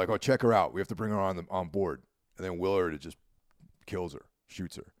 And they're like, oh, check her out. We have to bring her on board. And then Willard just kills her,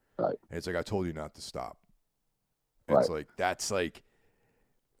 shoots her. Right. And it's like, I told you not to stop. And it's like, that's like,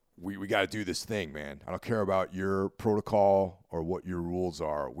 we got to do this thing, man. I don't care about your protocol or what your rules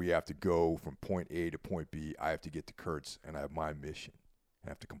are. We have to go from point A to point B. I have to get to Kurtz, and I have my mission. I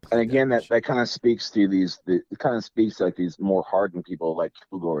have to complete. And again, that kind of speaks to these these more hardened people like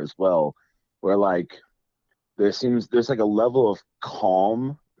Kilgore as well, where there's a level of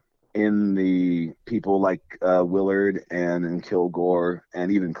calm in the people like Willard and Kilgore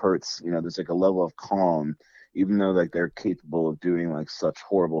and even Kurtz. There's a level of calm, even though they're capable of doing such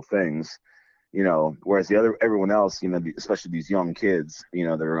horrible things, whereas everyone else, especially these young kids,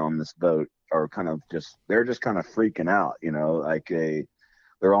 that are on this boat are they're just kind of freaking out,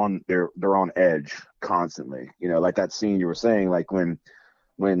 they're on edge constantly, like that scene you were saying,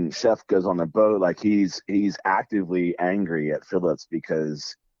 when Chef goes on the boat, he's actively angry at Phillips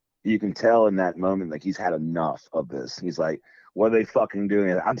because you can tell in that moment, he's had enough of this. He's like, what are they fucking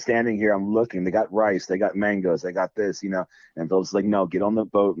doing? I'm standing here, I'm looking. They got rice, they got mangoes, they got this, And Phillips is like, no, get on the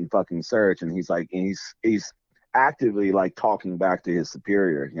boat and fucking search. And he's like, he's actively talking back to his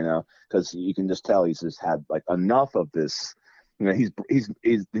superior, because you can just tell he's just had enough of this. He's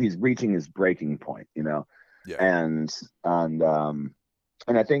reaching his breaking point, Yeah. And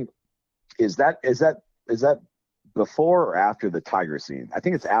I think is that before or after the tiger scene? I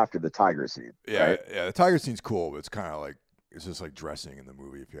think it's after the tiger scene. Yeah, right? Yeah. The tiger scene's cool, but it's kind of it's just dressing in the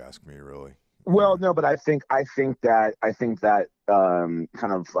movie, if you ask me, really. Well, no, but I think that kind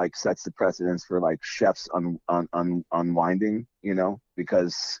of sets the precedence for Chef's unwinding,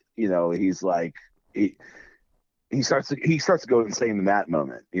 because he's he starts to go insane in that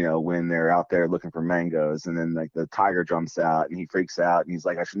moment, when they're out there looking for mangoes, and then the tiger jumps out and he freaks out and he's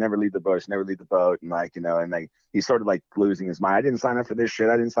like, I should never leave the boat, and he's sort of losing his mind. I didn't sign up for this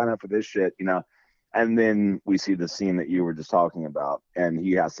shit, And then we see the scene that you were just talking about, and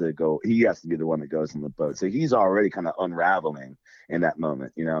he has to be the one that goes in the boat. So he's already kind of unraveling in that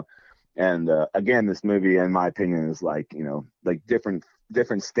moment, you know. And again, this movie, in my opinion, is like, you know, like different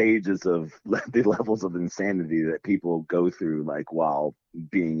stages of the levels of insanity that people go through, like while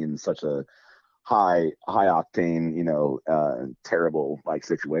being in such a high octane, you know, terrible like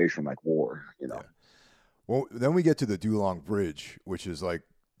situation like war, you know. Yeah. Well, then we get to the Dulong Bridge, which is like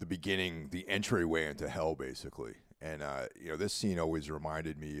the beginning, the entryway into hell, basically. And you know, this scene always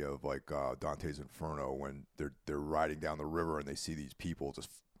reminded me of like Dante's Inferno, when they're riding down the river and they see these people just,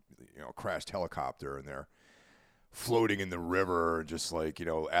 you know, crashed helicopter, and they're floating in the river and just like, you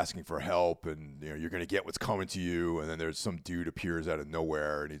know, asking for help, and you know, you're gonna get what's coming to you. And then there's some dude appears out of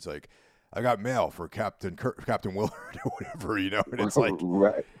nowhere, and he's like, "I got mail for Captain Willard," or whatever, you know. And it's like,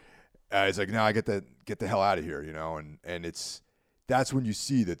 right. It's like, now I get the hell out of here, you know. And that's when you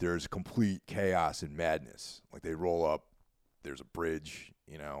see that there's complete chaos and madness. Like they roll up, there's a bridge,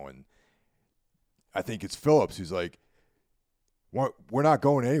 you know, and I think it's Phillips who's like, we're not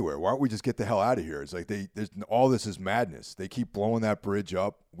going anywhere. Why don't we just get the hell out of here? It's like all this is madness. They keep blowing that bridge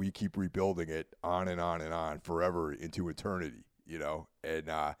up. We keep rebuilding it on and on and on forever into eternity, you know. And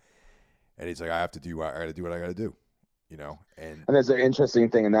he's like, I got to do what I got to do, you know. And there's an interesting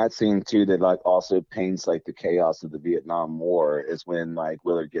thing in that scene too that like also paints like the chaos of the Vietnam War is when like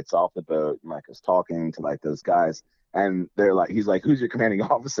Willard gets off the boat and like is talking to like those guys, and they're like, he's like, "Who's your commanding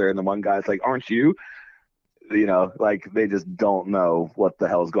officer?" And the one guy's like, "Aren't you?" You know, like they just don't know what the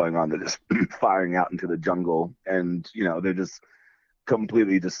hell's going on. They're just firing out into the jungle, and you know, they're just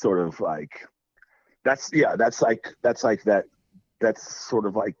completely just sort of like that's sort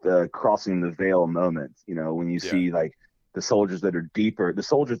of like the crossing the veil moment, you know, when you see like the soldiers that are deeper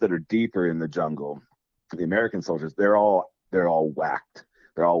in the jungle, the American soldiers, they're all whacked.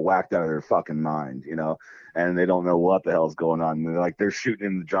 They're all whacked out of their fucking mind, you know, and they don't know what the hell's going on. And they're shooting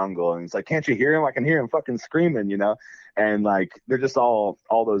in the jungle, and it's like, "Can't you hear him? I can hear him fucking screaming," you know. And like they're just all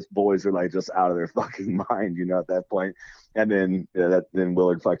those boys are like just out of their fucking mind, you know, at that point. And then then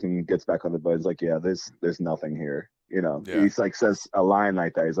Willard fucking gets back on the boat. He's like, "Yeah, there's nothing here." You know, he's like says a line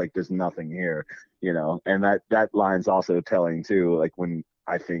like that. He's like, "There's nothing here," you know, and that line's also telling too. Like when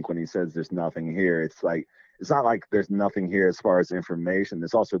he says "there's nothing here," it's like, it's not like there's nothing here as far as information.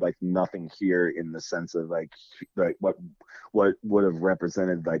 There's also like nothing here in the sense of like what would have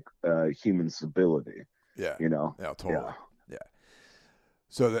represented like human stability. Yeah, you know. Yeah, totally. Yeah.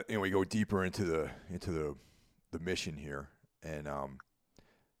 So that, you know, we go deeper into the mission here, and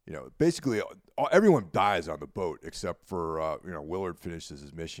you know, basically everyone dies on the boat except for you know, Willard finishes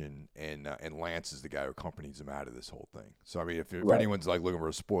his mission, and Lance is the guy who accompanies him out of this whole thing. So I mean, if anyone's like looking for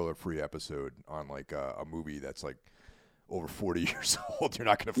a spoiler-free episode on like a movie that's like over 40 years old, you're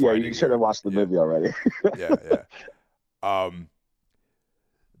not going to find it. Yeah, you should have watched the movie already. Yeah.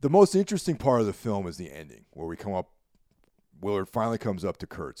 The most interesting part of the film is the ending, where we come up. Willard finally comes up to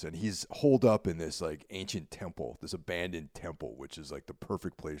Kurtz, and he's holed up in this like ancient temple, this abandoned temple, which is like the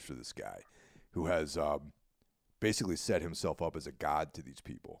perfect place for this guy, who has basically set himself up as a god to these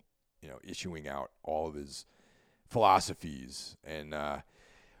people, you know, issuing out all of his philosophies. And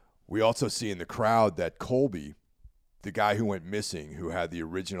we also see in the crowd that Colby, the guy who went missing, who had the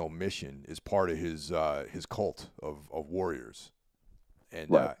original mission, is part of his cult of warriors. And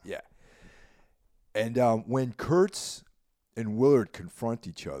when Kurtz and Willard confront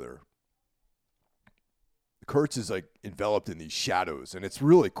each other, Kurtz is like enveloped in these shadows, and it's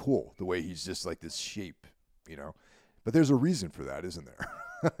really cool the way he's just like this shape, you know. But there's a reason for that, isn't there?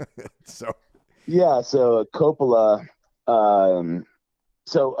 So Coppola, a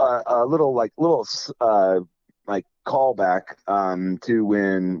little callback to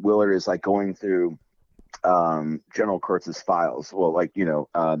when Willard is like going through General Kurtz's files, well, like, you know,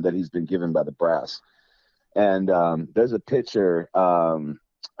 that he's been given by the brass. And there's a picture of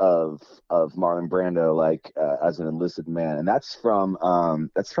Marlon Brando like as an enlisted man, and that's from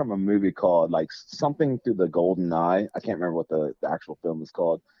a movie called like something through the Golden Eye. I can't remember what the actual film is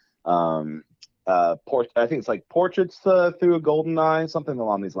called. I think it's like Portraits Through a Golden Eye, something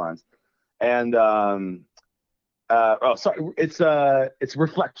along these lines. And it's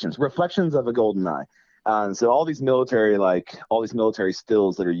Reflections of a Golden Eye. So all these military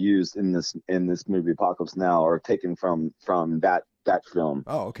stills that are used in this movie Apocalypse Now are taken from that film.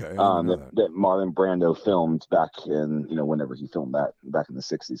 Oh, okay. That Marlon Brando filmed back in, you know, whenever he filmed that, back in the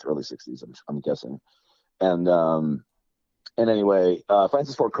 60s, early 60s, I'm guessing. And anyway,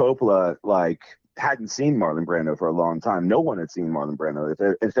 Francis Ford Coppola like hadn't seen Marlon Brando for a long time. No one had seen Marlon Brando.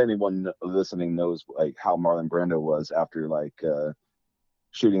 If anyone listening knows like how Marlon Brando was after like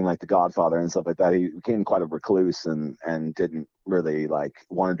shooting like The Godfather and stuff like that, he became quite a recluse and didn't really like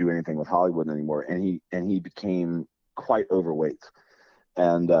want to do anything with Hollywood anymore. And he became quite overweight.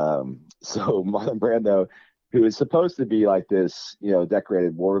 And so Marlon Brando, who is supposed to be like this,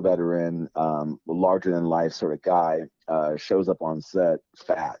 decorated war veteran, larger than life sort of guy, shows up on set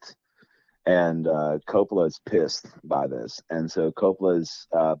fat. And Coppola is pissed by this, and so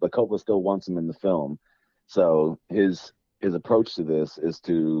but Coppola still wants him in the film. So his approach to this is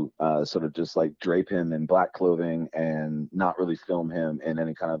to sort of just like drape him in black clothing and not really film him in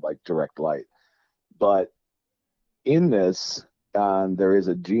any kind of like direct light. But in this, there is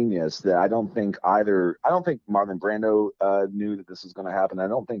a genius that I don't think Marlon Brando knew that this was going to happen. I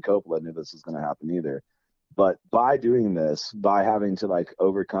don't think Coppola knew this was going to happen either. But by doing this, by having to like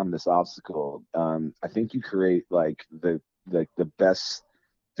overcome this obstacle, I think you create like the best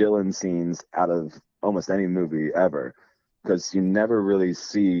villain scenes out of almost any movie ever, because you never really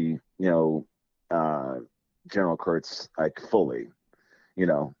see, General Kurtz like fully,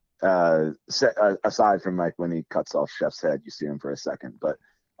 aside from like when he cuts off Chef's head, you see him for a second. But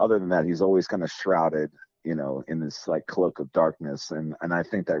other than that, he's always kind of shrouded, in this like cloak of darkness. And I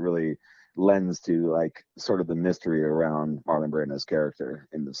think that really lends to like sort of the mystery around Marlon Brando's character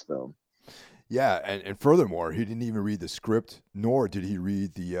in this film. Yeah, and furthermore, he didn't even read the script, nor did he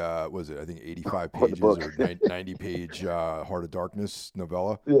read the I think 85 pages or 90-page Heart of Darkness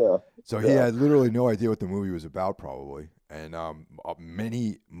novella. Yeah. So he had literally no idea what the movie was about, probably. And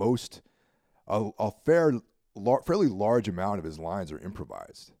fairly large amount of his lines are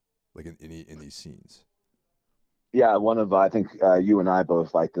improvised, like in these scenes. Yeah, I think you and I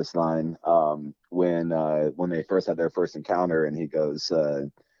both like this line when they first had their first encounter, and he goes,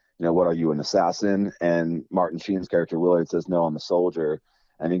 what are you, an assassin? And Martin Sheen's character Willard says, no, I'm a soldier.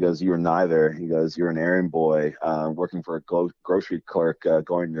 And he goes, you're neither. He goes, you're an errand boy working for a grocery clerk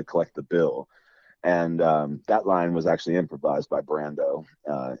going to collect the bill. And that line was actually improvised by Brando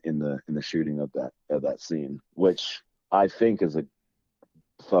in the shooting of that scene, which I think is a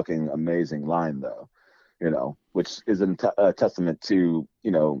fucking amazing line, though. Which is a testament to,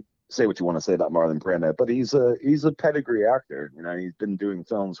 say what you want to say about Marlon Brando, but he's a pedigree actor. He's been doing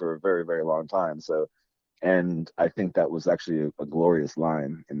films for a very, very long time. So, and I think that was actually a glorious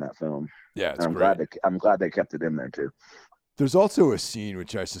line in that film. Yeah, it's I'm great. I'm glad they kept it in there too. There's also a scene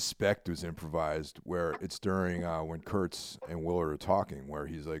which I suspect was improvised, where it's during when Kurtz and Willard are talking, where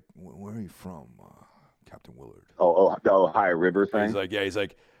he's like, "Where are you from, Captain Willard?" The Ohio River thing. He's like, he's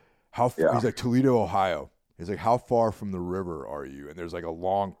like, he's like, Toledo, Ohio. He's like, how far from the river are you? And there's like a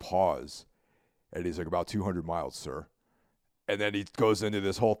long pause. And he's like, about 200 miles, sir. And then he goes into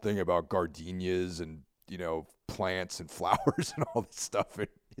this whole thing about gardenias and, plants and flowers and all this stuff. And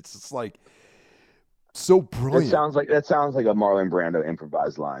it's just like so brilliant. That sounds like a Marlon Brando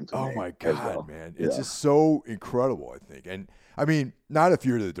improvised line to me. Oh my God, man. It's just so incredible, I think. And I mean, not if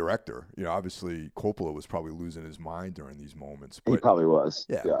you're the director. Obviously Coppola was probably losing his mind during these moments. But, he probably was.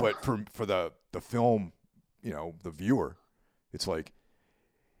 Yeah. But for the film, the viewer, it's like,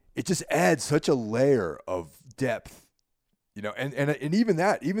 it just adds such a layer of depth, and even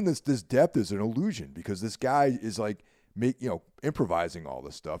this depth is an illusion, because this guy is like, improvising all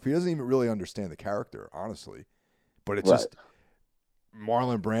this stuff. He doesn't even really understand the character, honestly, but it's just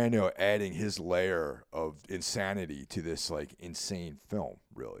Marlon Brando adding his layer of insanity to this like insane film,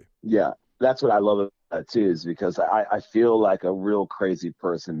 really. Yeah. That's what I love about that too, is because I feel like a real crazy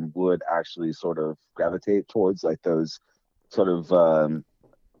person would actually sort of gravitate towards like those sort of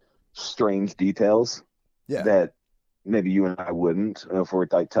strange details that maybe you and I wouldn't. If we're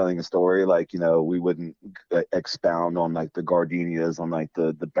like telling a story, like, we wouldn't expound on like the gardenias on like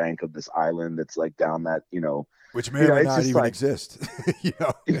the bank of this island that's like down that, which may or may not even exist.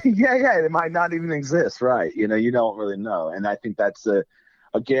 Yeah, it might not even exist, right? You don't really know. And I think that's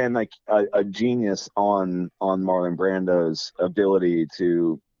again, like a genius on Marlon Brando's ability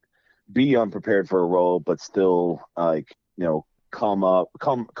to be unprepared for a role, but still like,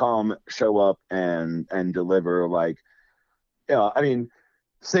 come, show up and deliver. Like, I mean,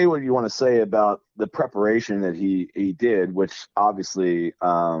 say what you want to say about the preparation that he did, which obviously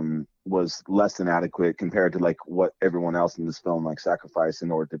was less than adequate compared to like what everyone else in this film like sacrificed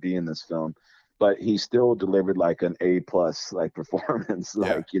in order to be in this film. But he still delivered like an A+ like performance,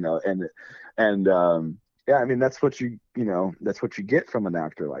 like, and I mean, that's what you get from an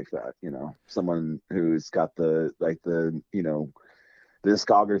actor like that, someone who's got the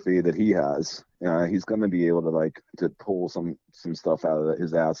discography that he has. He's going to be able to like to pull some stuff out of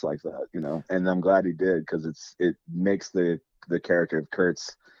his ass like that, and I'm glad he did, because it makes the character of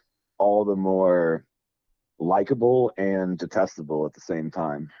Kurtz all the more likable and detestable at the same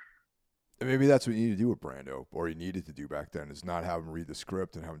time. And maybe that's what you need to do with Brando, or you needed to do back then, is not have him read the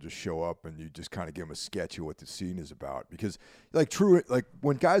script and have him just show up and you just kind of give him a sketch of what the scene is about. Because, like,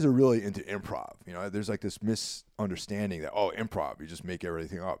 when guys are really into improv, there's like this misunderstanding that, oh, improv, you just make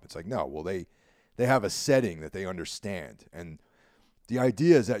everything up. It's like, no, well, they have a setting that they understand. And the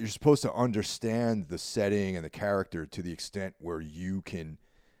idea is that you're supposed to understand the setting and the character to the extent where you can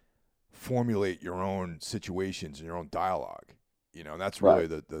formulate your own situations and your own dialogue. And that's really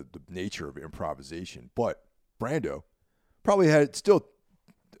Right. the nature of improvisation. But Brando probably had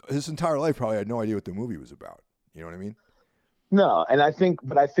his entire life probably had no idea what the movie was about. You know what I mean? No, and I think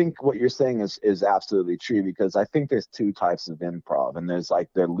what you're saying is absolutely true, because I think there's two types of improv, and there's like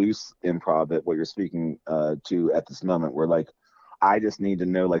the loose improv that what you're speaking to at this moment, where like I just need to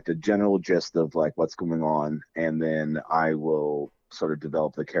know like the general gist of like what's going on, and then I will sort of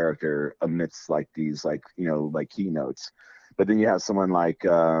develop the character amidst like these like like keynotes. But then you have someone like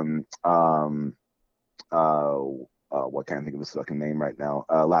what can't I think of his fucking name right now?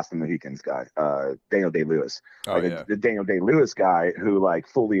 Last of the Mohicans guy, Daniel Day-Lewis. Oh, Like yeah. the Daniel Day-Lewis guy who like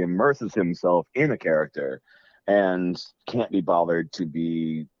fully immerses himself in a character and can't be bothered to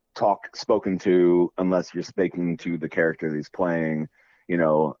be spoken to unless you're speaking to the character that he's playing,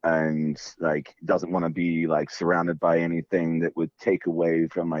 and like doesn't want to be like surrounded by anything that would take away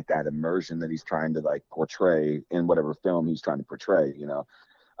from like that immersion that he's trying to like portray in whatever film he's trying to portray.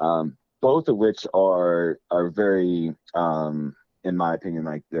 Both of which are very, in my opinion,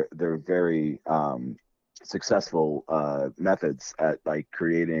 like they're very successful methods at like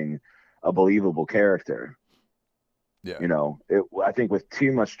creating a believable character. Yeah. I think with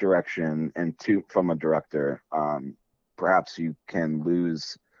too much direction and from a director, perhaps you can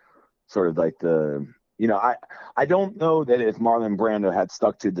lose sort of like I don't know that if Marlon Brando had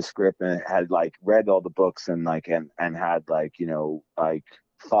stuck to the script and had like read all the books and like and had like like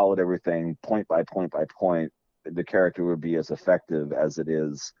followed everything point by point by point, the character would be as effective as it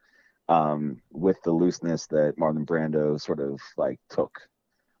is with the looseness that Marlon Brando sort of like took.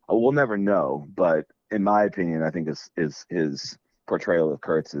 We'll never know, but in my opinion, I think his portrayal of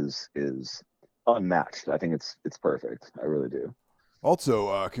Kurtz is unmatched. I think it's perfect. I really do.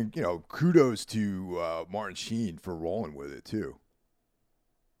 Also, kudos to Martin Sheen for rolling with it too.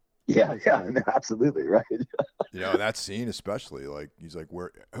 Yeah, absolutely right. That scene especially, like he's like,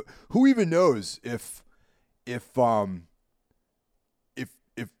 who even knows if the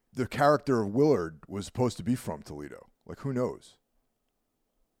character of Willard was supposed to be from Toledo? Like, who knows?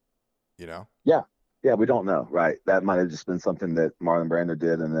 Yeah, we don't know, right? That might have just been something that Marlon Brando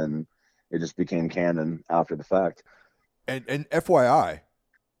did, and then it just became canon after the fact. And FYI,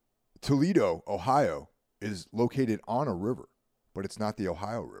 Toledo, Ohio, is located on a river, but it's not the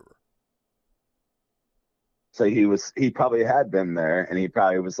Ohio River. So he probably had been there, and he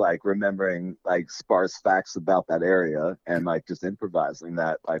probably was like remembering like sparse facts about that area and like just improvising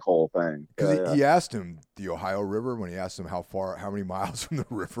that like whole thing. Because he asked him the Ohio River when he asked him how many miles from the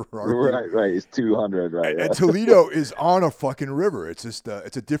river are you? Right. It's 200, right? And Toledo is on a fucking river. It's just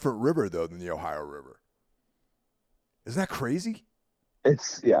it's a different river though than the Ohio River. Isn't that crazy? It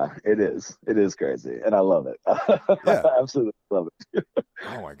is. It is crazy, and I love it. Yeah, I absolutely love it.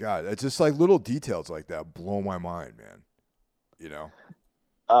 Oh my god, it's just like little details like that blow my mind, man.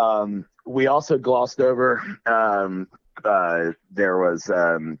 We also glossed over. There was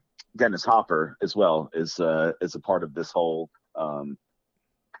Dennis Hopper as well is a part of this whole thing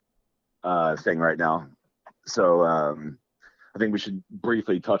right now. So I think we should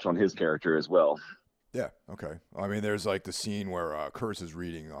briefly touch on his character as well. Yeah, okay. I mean, there's like the scene where Kurtz is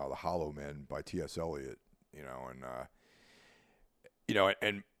reading The Hollow Men by T.S. Eliot, and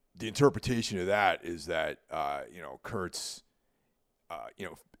the interpretation of that is that, Kurtz,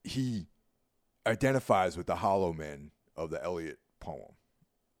 he identifies with the Hollow Men of the Eliot poem,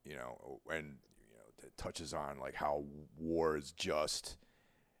 and, it touches on like how war is just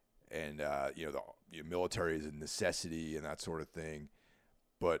and, the military is a necessity and that sort of thing.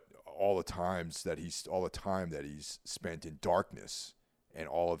 But all the time that he's spent in darkness and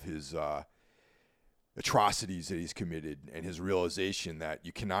all of his atrocities that he's committed and his realization that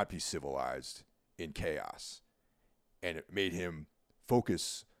you cannot be civilized in chaos. And it made him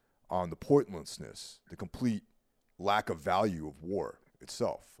focus on the pointlessness, the complete lack of value of war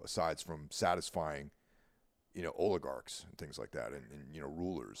itself, aside from satisfying, oligarchs and things like that, and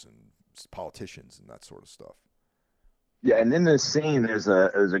rulers and politicians and that sort of stuff. Yeah, and in this scene, there's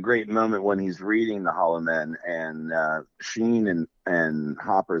a great moment when he's reading The Hollow Men, and Sheen and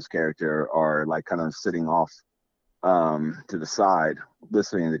Hopper's character are like kind of sitting off to the side,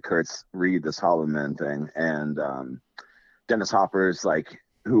 listening to Kurtz read this Hollow Men thing, and Dennis Hopper's like,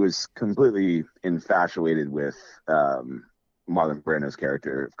 who is completely infatuated with Marlon Brando's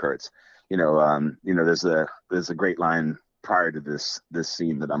character of Kurtz. There's a great line prior to this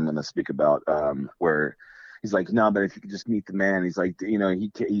scene that I'm going to speak about, where he's like, no, but if you could just meet the man, he's like,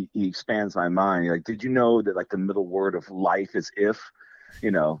 he expands my mind. He's like, did you know that like the middle word of life is if,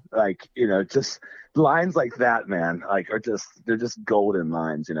 just lines like that, man, like they're just golden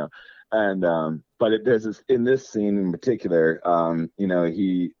lines, and but there's this in this scene in particular,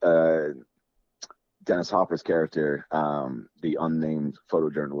 Dennis Hopper's character, the unnamed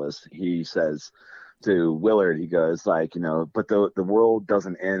photojournalist, he says to Willard, he goes like, but the world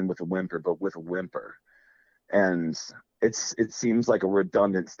doesn't end with a whimper, but with a whimper. And it seems like a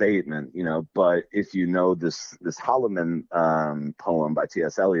redundant statement, but if you know this Hollow Men poem by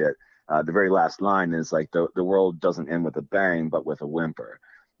T.S. Eliot, the very last line is like, the world doesn't end with a bang, but with a whimper.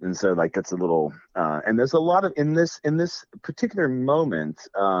 And so like that's a little and there's a lot of in this particular moment,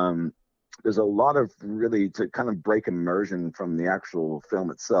 there's a lot of really, to kind of break immersion from the actual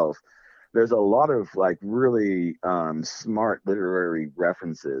film itself, there's a lot of like really smart literary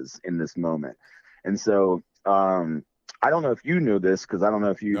references in this moment. And so I don't know if you knew this, because I don't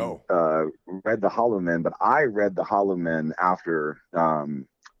know if you read The Hollow Men, but I read The Hollow Men after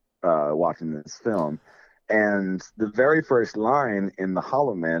watching this film. And the very first line in The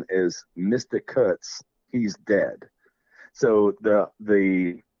Hollow Men is, Mr. Kurtz, he's dead. So the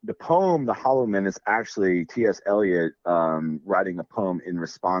poem The Hollow Men is actually T.S. Eliot writing a poem in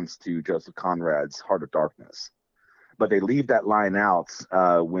response to Joseph Conrad's Heart of Darkness. But they leave that line out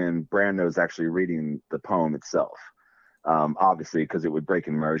when Brando's actually reading the poem itself. Obviously, because it would break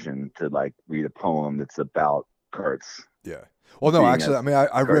immersion to like read a poem that's about Kurtz. Yeah. Well, no, actually, I mean,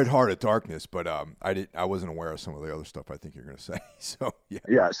 I read Heart of Darkness, but I wasn't aware of some of the other stuff I think you're going to say. So yeah.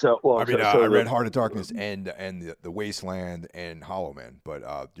 Yeah. So I read Heart of Darkness and the Wasteland and Hollow Men, but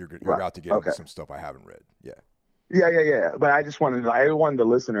you're about to get into some stuff I haven't read. Yeah. Yeah. But I wanted the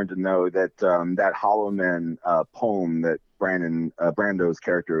listener to know that that Hollow Men poem that Brando's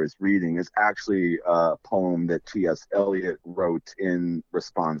character is reading is actually a poem that T.S. Eliot wrote in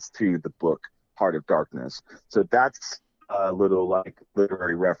response to the book Heart of Darkness. So that's a little like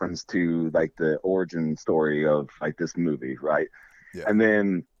literary reference to like the origin story of like this movie, right? Yeah. And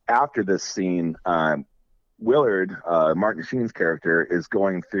then after this scene, Willard, Martin Sheen's character, is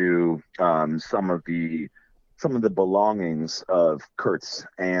going through some of the belongings of Kurtz,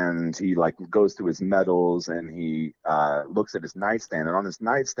 and he like goes through his medals, and he looks at his nightstand, and on his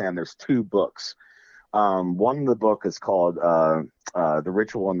nightstand there's two books. One of the book is called The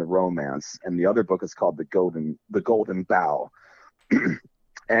Ritual and the Romance, and the other book is called The Golden Bough.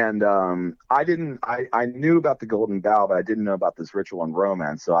 And I knew about The Golden Bough, but I didn't know about this Ritual and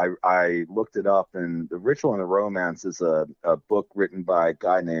Romance. So I looked it up, and The Ritual and the Romance is a book written by a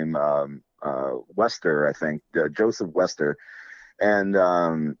guy named Wester, I think, Joseph Wester. And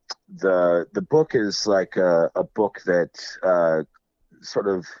the book is like a book that sort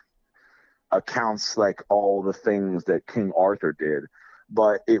of accounts like all the things that King Arthur did,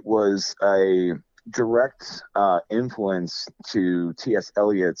 but it was a direct influence to T.S.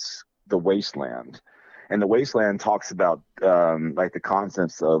 Eliot's The Wasteland. And The Wasteland talks about like the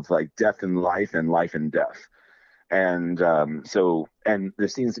concepts of like death and life and life and death. And and there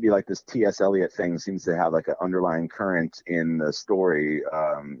seems to be like this T.S. Eliot thing seems to have like an underlying current in the story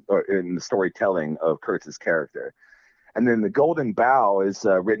or in the storytelling of Kurtz's character. And then The Golden Bough is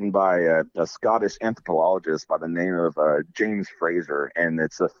written by a Scottish anthropologist by the name of James Fraser. And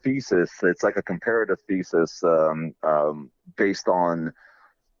it's a thesis. It's like a comparative thesis based on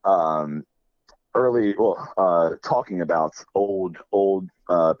talking about old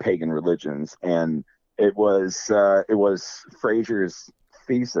pagan religions. And it was Fraser's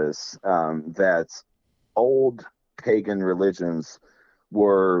thesis that old pagan religions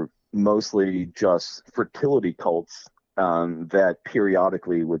were mostly just fertility cults that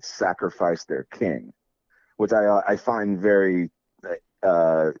periodically would sacrifice their king, which I find very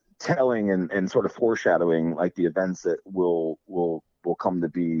telling and sort of foreshadowing like the events that will come to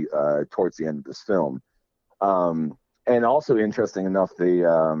be towards the end of this film. And also interesting enough,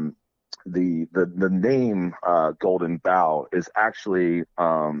 the name Golden Bough is actually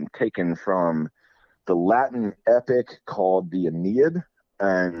taken from the Latin epic called the Aeneid,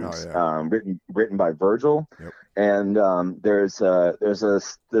 and written by Virgil. Yep. And there's a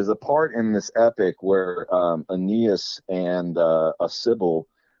part in this epic where Aeneas and a Sibyl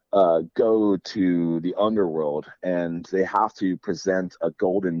go to the underworld, and they have to present a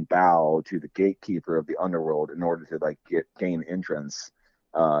golden bow to the gatekeeper of the underworld in order to like gain entrance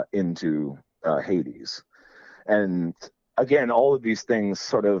into Hades. And again, all of these things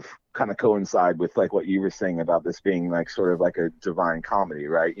sort of kind of coincide with like what you were saying about this being like sort of like a divine comedy,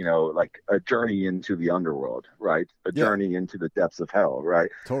 right? You know, like a journey into the underworld, right? A journey into the depths of hell, right?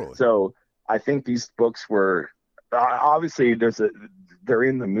 Totally. So I think these books were obviously they're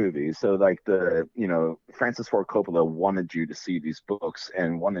in the movie. So like Francis Ford Coppola wanted you to see these books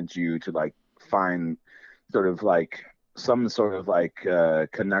and wanted you to like find sort of like some sort of like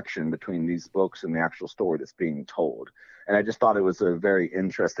connection between these books and the actual story that's being told. And I just thought it was a very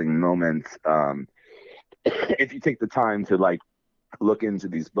interesting moment. If you take the time to like look into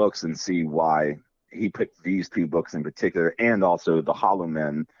these books and see why he picked these two books in particular, and also the Hollow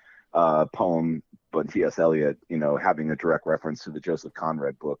Men poem, but T.S. Eliot, having a direct reference to the Joseph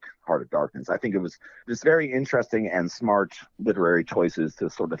Conrad book, Heart of Darkness. I think it was just very interesting and smart literary choices to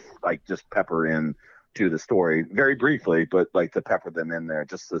sort of like just pepper in to the story very briefly, but like to pepper them in there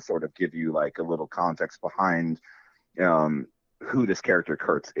just to sort of give you like a little context behind who this character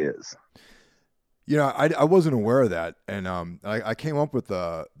Kurtz is. I wasn't aware of that, and I came up with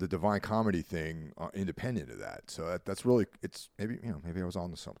the Divine Comedy thing independent of that. So that's really, it's maybe I was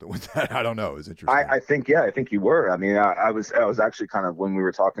on to something with that. I don't know. It's interesting. I think you were. I mean, I was actually kind of, when we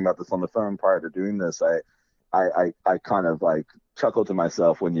were talking about this on the phone prior to doing this, I kind of like chuckled to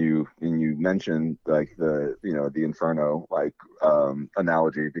myself when you mentioned like the Inferno like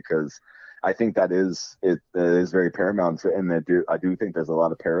analogy, because I think that is very paramount, and I do think there's a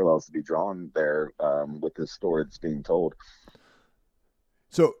lot of parallels to be drawn there with this story that's being told.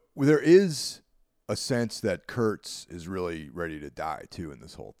 So there is a sense that Kurtz is really ready to die too in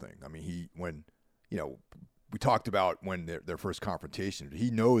this whole thing. I mean, we talked about when their first confrontation, he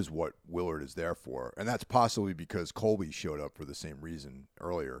knows what Willard is there for, and that's possibly because Colby showed up for the same reason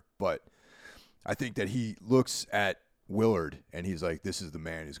earlier. But I think that he looks at Willard and he's like, this is the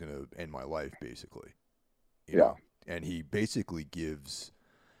man who's going to end my life, basically. You know? And he basically gives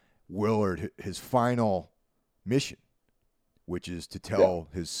Willard his final mission, which is to tell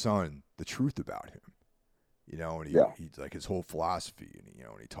his son the truth about him. And he's like, his whole philosophy,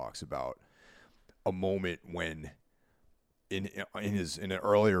 and he talks about a moment when in an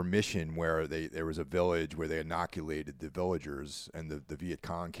earlier mission where there was a village where they inoculated the villagers, and the Viet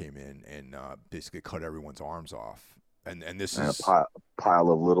Cong came in and basically cut everyone's arms off. And this is a pile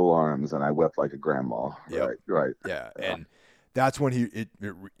of little arms, and I wept like a grandma. Yep. Right. Yeah. And that's when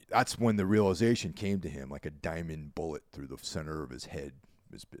that's when the realization came to him, like a diamond bullet through the center of his head,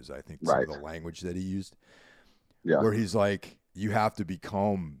 is I think some of the language that he used. Yeah. Where he's like, you have to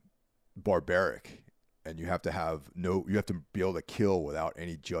become barbaric, and you have to be able to kill without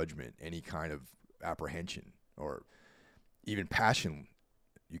any judgment, any kind of apprehension or even passion.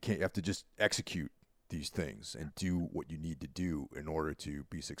 You have to just execute these things and do what you need to do in order to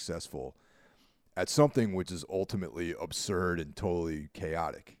be successful at something which is ultimately absurd and totally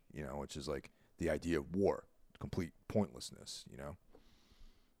chaotic, which is like the idea of war, complete pointlessness,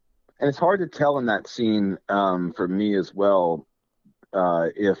 And it's hard to tell in that scene for me as well,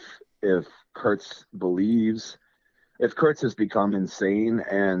 if Kurtz has become insane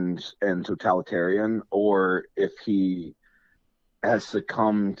and totalitarian, or if he has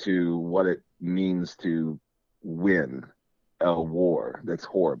succumbed to what it means to win a war that's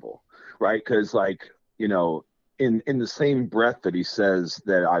horrible, right? Because in the same breath that he says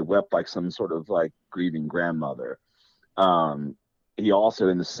that I wept like some sort of like grieving grandmother, he also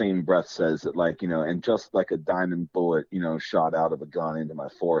in the same breath says that and just like a diamond bullet shot out of a gun into my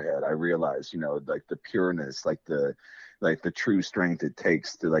forehead, I realized like the pureness, like the true strength it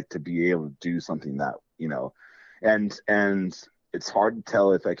takes to be able to do something that and it's hard to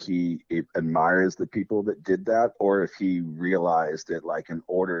tell if he admires the people that did that, or if he realized that in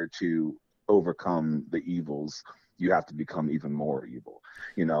order to overcome the evils, you have to become even more evil.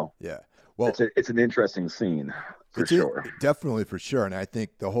 Yeah. Well, it's an interesting scene for sure. Definitely, for sure. And I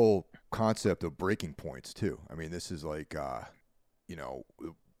think the whole concept of breaking points too. I mean, this is like,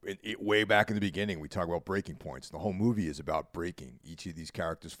 way back in the beginning, we talk about breaking points. The whole movie is about breaking. Each of these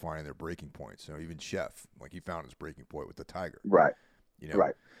characters finding their breaking points. Even Chef, he found his breaking point with the tiger. Right.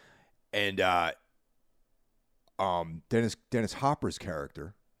 Right. And Dennis Hopper's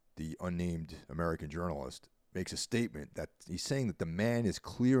character, the unnamed American journalist, makes a statement that he's saying that the man is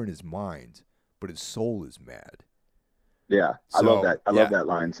clear in his mind, but his soul is mad. Yeah, I love that. I love that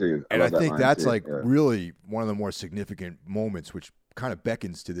line too. I think that's really one of the more significant moments, which kind of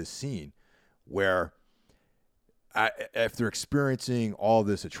beckons to this scene where after experiencing all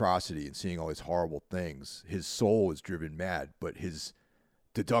this atrocity and seeing all these horrible things, his soul was driven mad, but his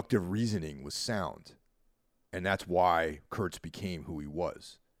deductive reasoning was sound. And that's why Kurtz became who he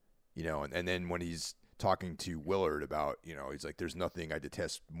was, you know. And then when he's talking to Willard about, you know, he's like, there's nothing I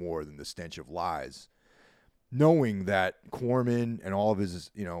detest more than the stench of lies, knowing that Corman and all of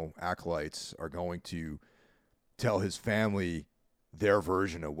his, you know, acolytes are going to tell his family their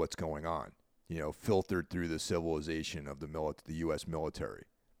version of what's going on, you know, filtered through the civilization of the U.S. military,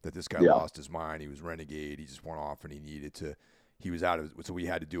 that this guy lost his mind, he was renegade, he just went off and he was out of, so we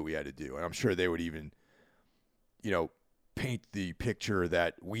had to do what we had to do. And I'm sure they would even, you know, paint the picture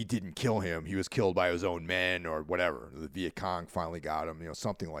that we didn't kill him, he was killed by his own men or whatever. The Viet Cong finally got him, you know,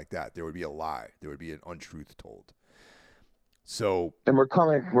 something like that. There would be a lie. There would be an untruth told. So, and we're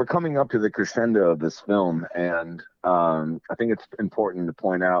coming up to the crescendo of this film, and I think it's important to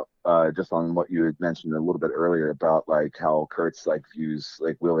point out just on what you had mentioned a little bit earlier about like how Kurtz like views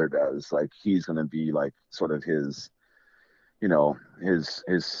like Willard as like he's going to be like sort of his, you know,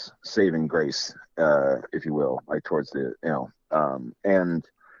 his saving grace, if you will, like towards the, you know, and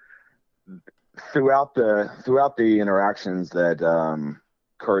throughout the interactions that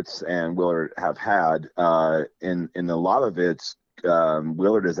Kurtz and Willard have had, in a lot of it,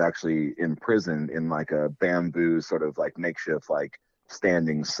 Willard is actually imprisoned in like a bamboo sort of like makeshift like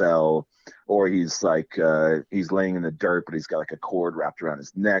standing cell, or he's like he's laying in the dirt, but he's got like a cord wrapped around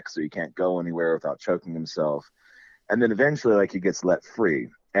his neck so he can't go anywhere without choking himself. And then eventually, like, he gets let free.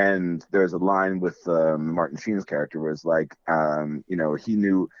 And there's a line with Martin Sheen's character where it's like, you know, he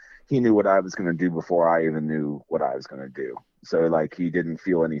knew what I was going to do before I even knew what I was going to do. So, like, he didn't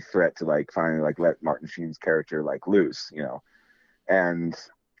feel any threat to, like, finally, like, let Martin Sheen's character, like, loose, you know. And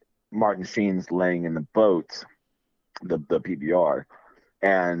Martin Sheen's laying in the boat, the PBR,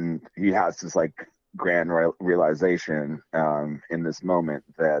 and he has this, like, grand realization in this moment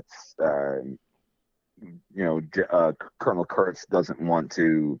that you know, Colonel Kurtz doesn't want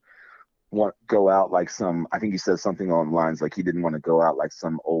to go out like some, I think he says something along the lines like he didn't want to go out like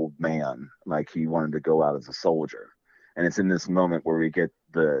some old man, like he wanted to go out as a soldier. And it's in this moment where we get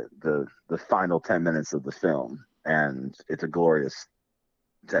the final 10 minutes of the film, and it's a glorious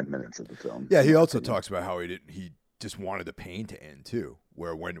 10 minutes of the film. Yeah, he also talks about how he just wanted the pain to end too,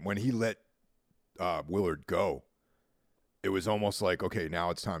 where when he let Willard go, it was almost like, okay,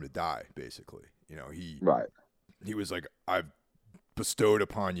 now it's time to die, basically. You know, he was like, I've bestowed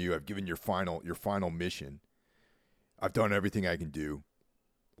upon you, I've given your final mission. I've done everything I can do.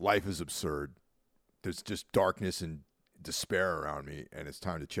 Life is absurd. There's just darkness and despair around me, and it's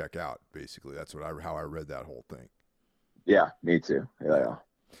time to check out, basically. That's how I read that whole thing. Yeah, me too. Yeah.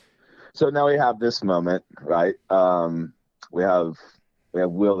 So now we have this moment, right? We have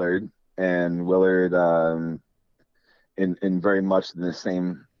Willard, and Willard in very much the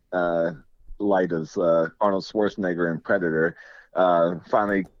same light as Arnold Schwarzenegger in Predator,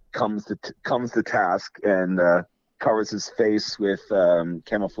 finally comes to task and covers his face with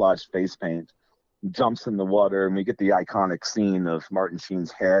camouflage face paint, jumps in the water, and we get the iconic scene of Martin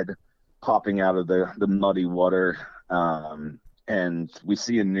Sheen's head popping out of the muddy water, and we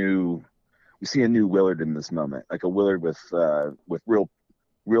see a new Willard in this moment, like a Willard with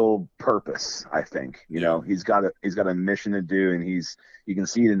real purpose. I think, you know, he's got a mission to do, and you can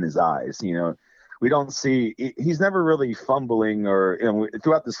see it in his eyes. You know, we don't see, he's never really fumbling, or, you know,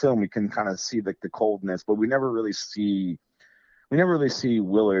 throughout the film we can kind of see like the coldness, but we never really see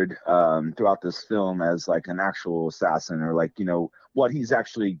Willard throughout this film as like an actual assassin, or like, you know, what he's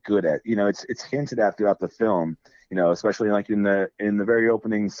actually good at. You know, it's hinted at throughout the film, you know, especially like in the very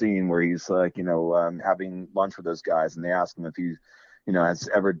opening scene where he's like, you know, having lunch with those guys, and they ask him if he's, you know, has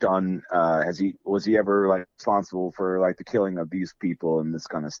ever done, was he ever like responsible for like the killing of these people and this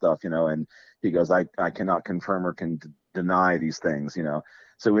kind of stuff, you know, and he goes, I cannot confirm or can deny these things, you know.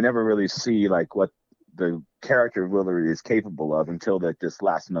 So we never really see like what the character of Willard is capable of until like this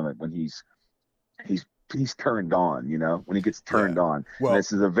last moment when he's turned on, you know, when he gets turned on. Well,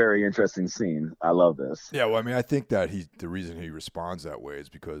 this is a very interesting scene. I love this. Yeah, well, I mean, I think that the reason he responds that way is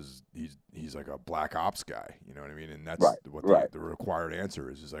because he's like a black ops guy, you know what I mean? And that's what the required answer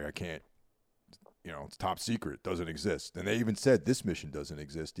is. Is like, I can't, you know, it's top secret, doesn't exist. And they even said this mission doesn't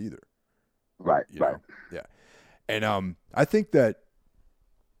exist either. Right, you know? Yeah. And I think that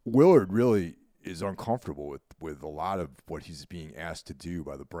Willard really is uncomfortable with a lot of what he's being asked to do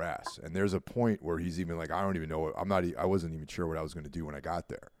by the brass. And there's a point where he's even like, I don't even know. I wasn't even sure what I was going to do when I got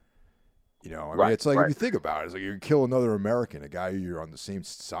there. You know, I mean, it's like, if you think about it, it's like you kill another American, a guy who you're on the same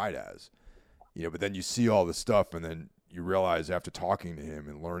side as, you know, but then you see all this stuff, and then you realize after talking to him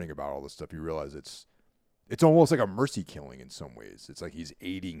and learning about all this stuff, you realize it's It's almost like a mercy killing in some ways. It's like he's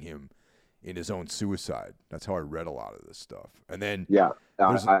aiding him in his own suicide. That's how I read a lot of this stuff. And then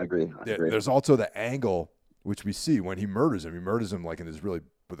I agree. There's also the angle which we see when he murders him. He murders him like in this really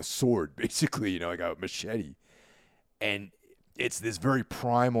with a sword, basically, like a machete. And it's this very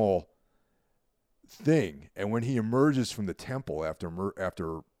primal thing. And when he emerges from the temple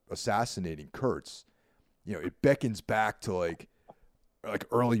after assassinating Kurtz, it beckons back to like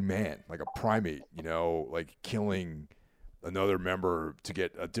early man, like a primate, like killing another member to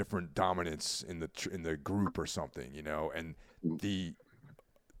get a different dominance in the group or something, and the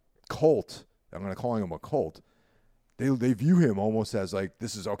cult, I'm going to call him a cult. They view him almost as like,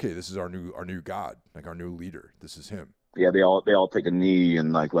 this is our new god, like our new leader. This is him. Yeah, they all take a knee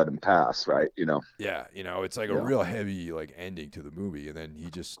and like let him pass, right? Yeah, it's like a real heavy like ending to the movie, and then he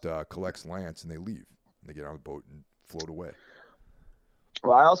just collects Lance and they leave. And they get on the boat and float away.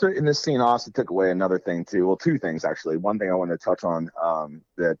 Well, I also in this scene also took away another thing too. Well, two things actually. One thing I wanted to touch on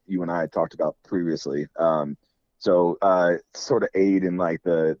that you and I had talked about previously. So sort of aid in like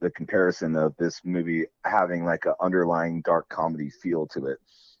the comparison of this movie having like an underlying dark comedy feel to it.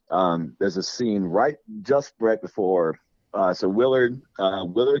 There's a scene just right before. So Willard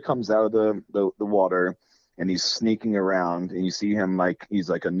comes out of the water and he's sneaking around, and you see him like he's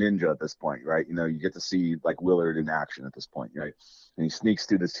like a ninja at this point, right? You get to see like Willard in action at this point, right? And he sneaks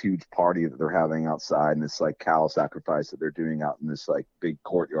through this huge party that they're having outside, and this like cow sacrifice that they're doing out in this like big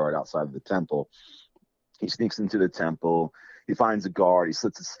courtyard outside of the temple. He sneaks into the temple. He finds a guard. He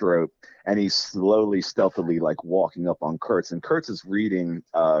slits his throat, and he's slowly, stealthily, like walking up on Kurtz. And Kurtz is reading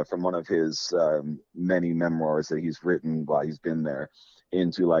from one of his many memoirs that he's written while he's been there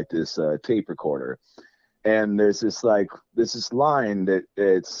into like this tape recorder. And there's this line that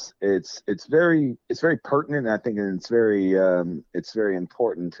it's very pertinent. And I think it's very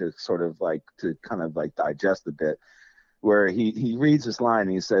important to sort of like to kind of like digest a bit. Where he reads this line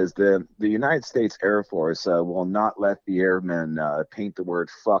and he says, the United States Air Force will not let the airmen paint the word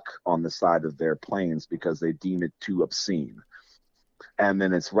fuck on the side of their planes because they deem it too obscene. And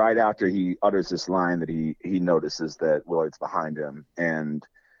then it's right after he utters this line that he notices that Willard's behind him. And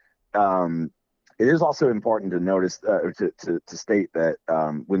it is also important to notice, to state that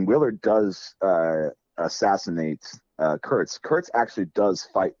when Willard does assassinate Kurtz actually does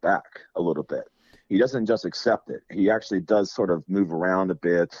fight back a little bit. He doesn't just accept it. He actually does sort of move around a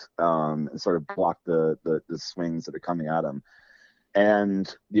bit and sort of block the swings that are coming at him.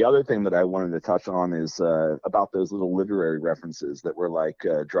 And the other thing that I wanted to touch on is about those little literary references that were like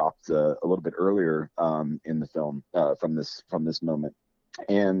dropped a little bit earlier in the film from this moment.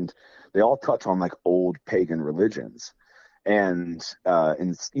 And they all touch on like old pagan religions. And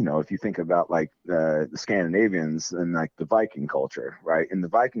if you think about like the Scandinavians and like the Viking culture, right? In the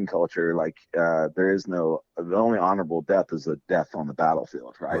Viking culture, like the only honorable death is a death on the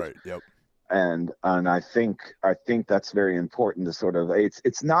battlefield, right? Right. Yep. And I think that's very important to sort of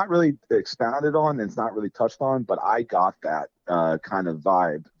it's not really expounded on, and it's not really touched on, but I got that kind of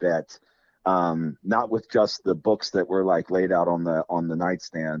vibe that not with just the books that were like laid out on the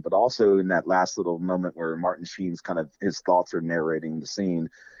nightstand, but also in that last little moment where Martin Sheen's kind of his thoughts are narrating the scene,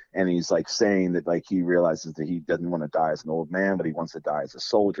 and he's like saying that like he realizes that he doesn't want to die as an old man, but he wants to die as a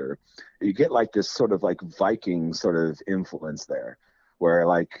soldier. You get like this sort of like Viking sort of influence there, where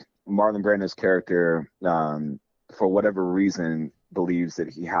like Marlon Brando's character, for whatever reason, believes that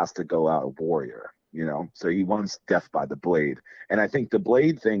he has to go out a warrior. So he wants death by the blade. And I think the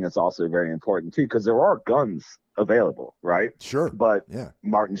blade thing is also very important too, because there are guns available, right? Sure. But yeah,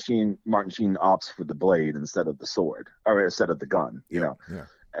 Martin Sheen opts for the blade instead of the sword, or instead of the gun, Yeah.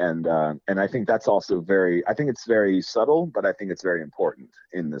 And I think that's also I think it's very subtle, but I think it's very important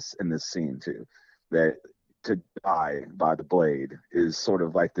in this scene too, that to die by the blade is sort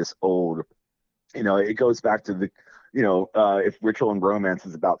of like this old, it goes back to the, if Ritual and Romance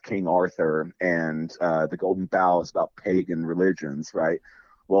is about King Arthur and the Golden Bough is about pagan religions, right?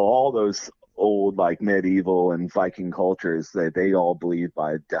 Well, all those old like medieval and Viking cultures, they all believe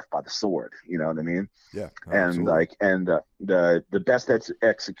by death by the sword. You know what I mean? Yeah. And like the best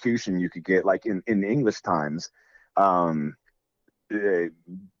execution you could get, like in English times,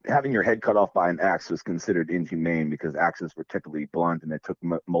 having your head cut off by an axe was considered inhumane because axes were typically blunt and it took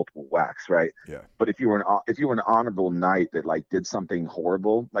multiple whacks, right? Yeah. But if you were an honorable knight that like did something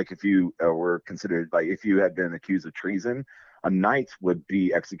horrible, like if you were considered, like if you had been accused of treason, a knight would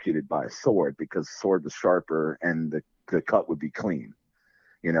be executed by a sword because the sword was sharper and the cut would be clean,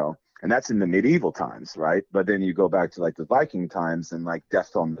 and that's in the medieval times, right? But then you go back to like the Viking times and like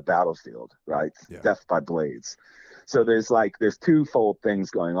death on the battlefield, right? Yeah. Death by blades. So there's twofold things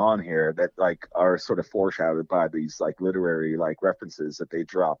going on here that like are sort of foreshadowed by these like literary like references that they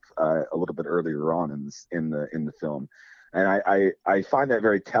drop a little bit earlier on in the film. And I find that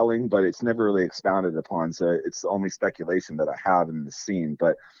very telling, but it's never really expounded upon. So it's the only speculation that I have in the scene.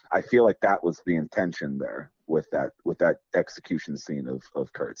 But I feel like that was the intention there with that execution scene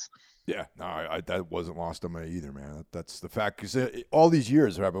of Kurtz. Yeah, no, that wasn't lost on me either, man. That's the fact, because all these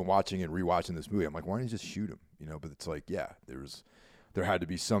years I've been watching and rewatching this movie, I'm like, why don't you just shoot him? You know, but it's like, yeah, there had to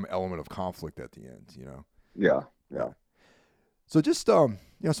be some element of conflict at the end, you know. Yeah. So just you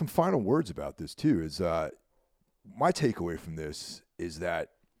know, some final words about this too is my takeaway from this is that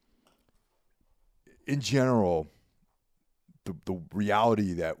in general, the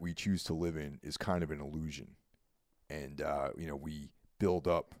reality that we choose to live in is kind of an illusion, and you know, we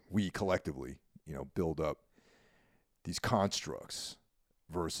collectively, you know, build up these constructs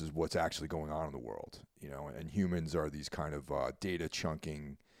versus what's actually going on in the world, you know, and humans are these kind of data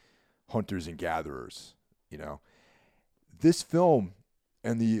chunking hunters and gatherers, you know. This film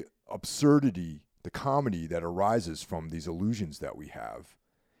and the absurdity, the comedy that arises from these illusions that we have,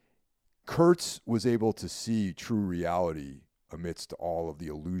 Kurtz was able to see true reality amidst all of the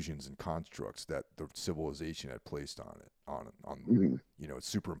illusions and constructs that the civilization had placed on it, Mm-hmm. you know,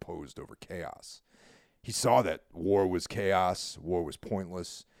 superimposed over chaos. He saw that war was chaos, war was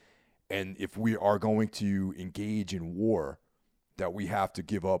pointless, and if we are going to engage in war, that we have to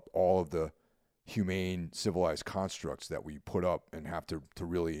give up all of the humane, civilized constructs that we put up and have to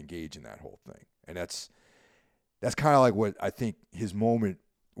really engage in that whole thing. And that's kind of like what I think his moment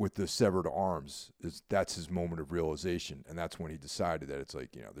with the severed arms is. That's his moment of realization, and that's when he decided that it's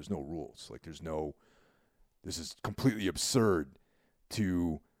like, you know, there's no rules. Like this is completely absurd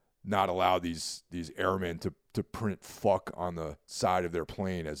to not allow these airmen to print fuck on the side of their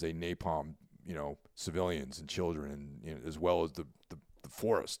plane as they napalm, you know, civilians and children, and, you know, as well as the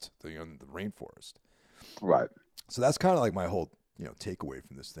forest, the rainforest. Right. So that's kind of like my whole, you know, takeaway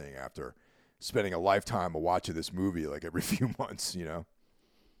from this thing after spending a lifetime of watching this movie like every few months, you know.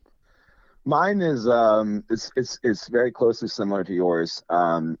 Mine is it's very closely similar to yours.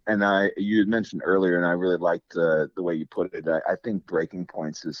 And you had mentioned earlier, and I really liked the way you put it. I think Breaking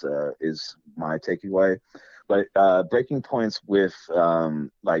Points is my takeaway, but Breaking Points with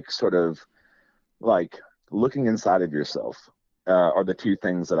like sort of like looking inside of yourself are the two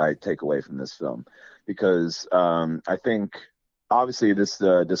things that I take away from this film, because I think obviously this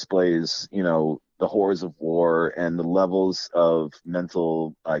displays, you know, the horrors of war and the levels of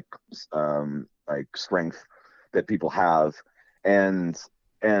mental like strength that people have, and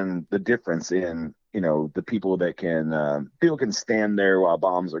the difference in, you know, the people that can stand there while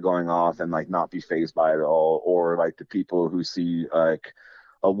bombs are going off and like not be fazed by it at all, or like the people who see like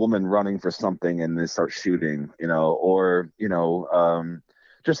a woman running for something and they start shooting, you know, or, you know,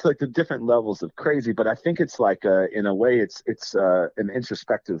 just like the different levels of crazy. But I think it's like in a way it's an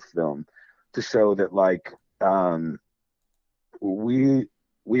introspective film to show that like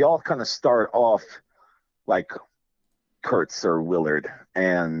we all kind of start off like Kurtz or Willard,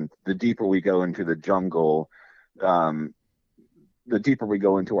 and the deeper we go into the jungle, the deeper we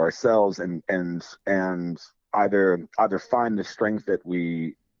go into ourselves, and either find the strength that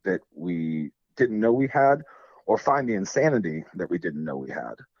we didn't know we had, or find the insanity that we didn't know we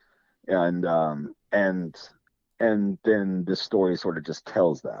had. And then this story sort of just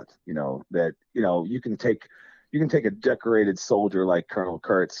tells that, you know, you can take a decorated soldier like Colonel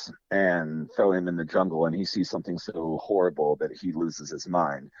Kurtz and throw him in the jungle and he sees something so horrible that he loses his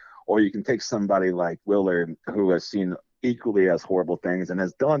mind. Or you can take somebody like Willard, who has seen equally as horrible things and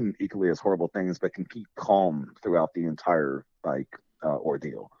has done equally as horrible things, but can keep calm throughout the entire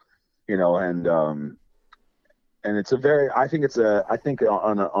ordeal, you know. And it's I think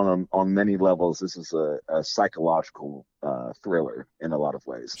on many levels this is a psychological thriller in a lot of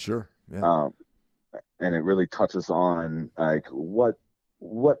ways. Sure. Yeah. And it really touches on like what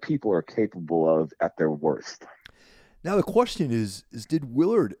people are capable of at their worst. Now the question is did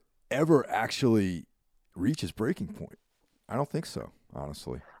Willard ever actually reach his breaking point? I don't think so,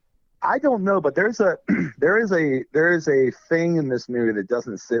 honestly. I don't know, but there is a thing in this movie that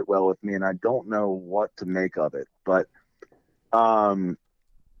doesn't sit well with me, and I don't know what to make of it. But and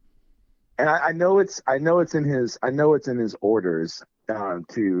I know it's in his orders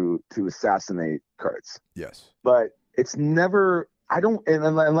to assassinate Kurtz. Yes. But it's never,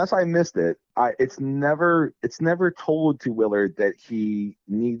 unless I missed it, it's never told to Willard that he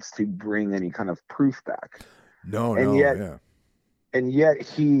needs to bring any kind of proof back. And yet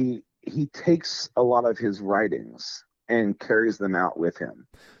he takes a lot of his writings and carries them out with him.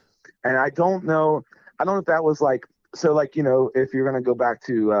 And I don't know if that was like so like, if you're going to go back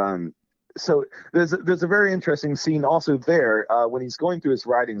to so there's a very interesting scene also there when he's going through his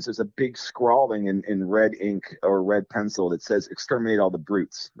writings. There's a big scrawling in red ink or red pencil that says "exterminate all the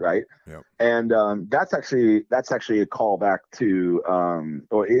brutes," right? Yep. And that's actually a callback to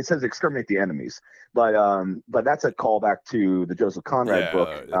or it says "exterminate the enemies," but that's a callback to the Joseph Conrad book.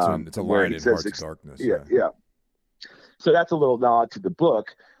 It's a line in Hearts of Darkness. Yeah. So that's a little nod to the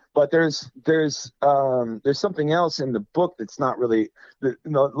book. But there's something else in the book that's not really,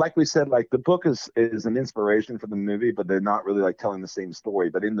 like we said, like the book is an inspiration for the movie, but they're not really like telling the same story.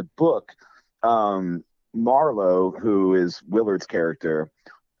 But in the book, Marlowe, who is Willard's character,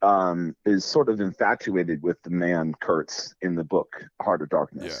 is sort of infatuated with the man Kurtz in the book Heart of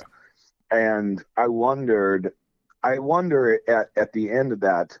Darkness. Yeah. And I wonder at the end of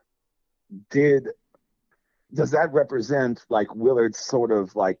that, does that represent like Willard sort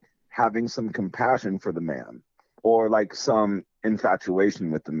of like having some compassion for the man or like some infatuation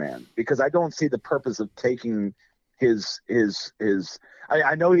with the man? Because I don't see the purpose of taking his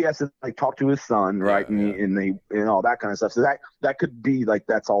I know he has to like talk to his son, right? And all that kind of stuff. So that could be like,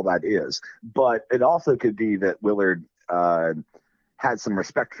 that's all that is. But it also could be that Willard had some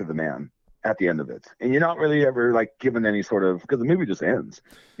respect for the man at the end of it, and you're not really ever like given any sort of, because the movie just ends,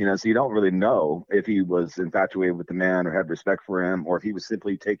 so you don't really know if he was infatuated with the man or had respect for him, or if he was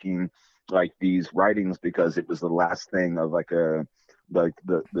simply taking like these writings because it was the last thing of like who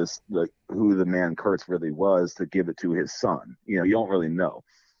the man Kurtz really was, to give it to his son. You don't really know.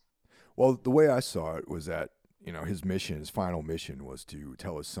 Well, the way I saw it was that his final mission was to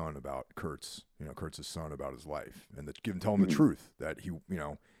tell his son about Kurtz, Kurtz's son, about his life, and tell him the truth, that he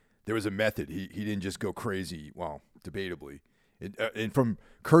there was a method. He didn't just go crazy. Well, debatably, and from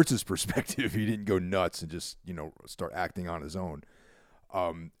Kurtz's perspective, he didn't go nuts and just start acting on his own.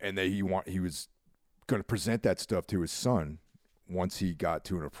 And that he was going to present that stuff to his son once he got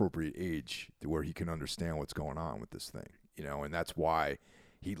to an appropriate age to where he can understand what's going on with this thing. And that's why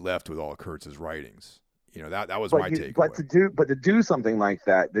he left with all of Kurtz's writings. That was my takeaway. But to do something like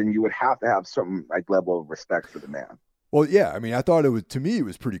that, then you would have to have some like level of respect for the man. Well, yeah. I mean, I thought it was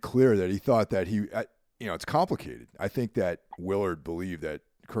pretty clear that he thought that it's complicated. I think that Willard believed that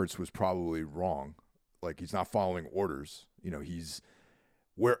Kurtz was probably wrong. Like, he's not following orders.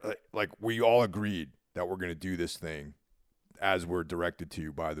 We all agreed that we're going to do this thing as we're directed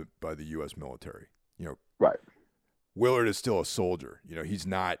to by the U.S. military. Right. Willard is still a soldier. He's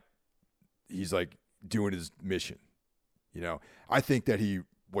not. He's like doing his mission. I think that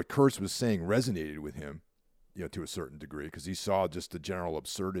what Kurtz was saying resonated with him, to a certain degree, because he saw just the general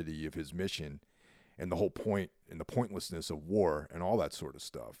absurdity of his mission and the whole point and the pointlessness of war and all that sort of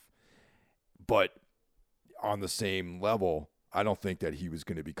stuff. But on the same level, I don't think that he was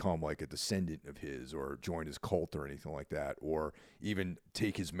going to become like a descendant of his or join his cult or anything like that, or even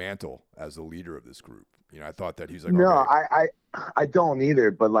take his mantle as the leader of this group. I thought that he was like, no, okay. I don't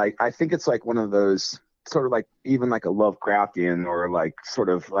either. But like, I think it's like one of those sort of like, even like a Lovecraftian or like sort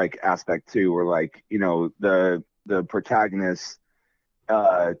of like aspect too, or like, the protagonist,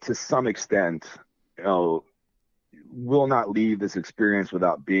 to some extent, will not leave this experience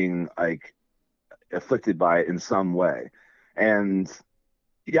without being like afflicted by it in some way. And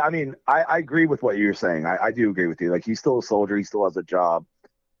yeah, I mean, I agree with what you're saying. I do agree with you. Like, he's still a soldier. He still has a job.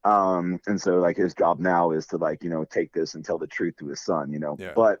 And so like his job now is to like, take this and tell the truth to his son,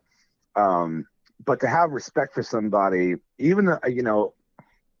 Yeah. But to have respect for somebody, even,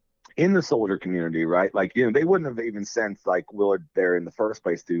 in the soldier community, right? Like, they wouldn't have even sent like Willard there in the first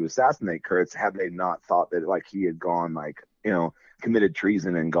place to assassinate Kurtz had they not thought that like he had gone like, committed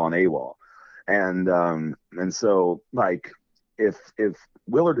treason and gone AWOL. And so like, if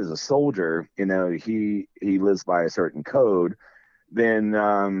Willard is a soldier, he lives by a certain code, then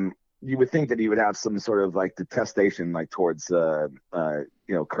you would think that he would have some sort of like detestation like towards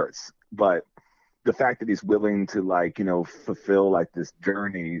Kurtz. But the fact that he's willing to like fulfill like this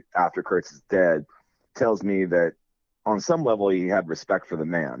journey after Kurtz is dead tells me that on some level he had respect for the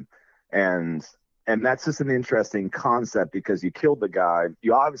man. And that's just an interesting concept, because you killed the guy,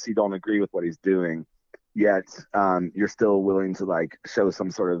 you obviously don't agree with what he's doing, yet you're still willing to like show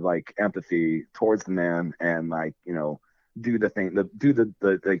some sort of like empathy towards the man and like do the thing,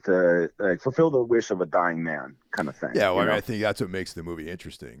 fulfill the wish of a dying man kind of thing. Yeah, well, I think that's what makes the movie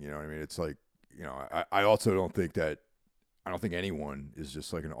interesting. It's like, I also don't think anyone is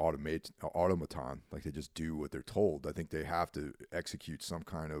just like an automaton, like they just do what they're told. I think they have to execute some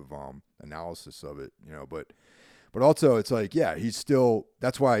kind of analysis of it, but also it's like, yeah, he's still,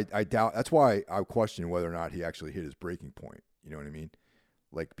 that's why I question whether or not he actually hit his breaking point. You know what I mean?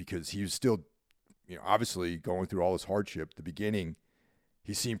 Like, because he was still, obviously going through all this hardship, the beginning,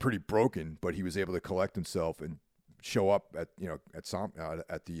 he seemed pretty broken, but he was able to collect himself and show up at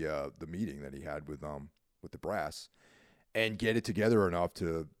the meeting that he had with the brass, and get it together enough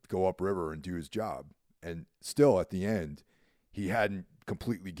to go upriver and do his job. And still, at the end, he hadn't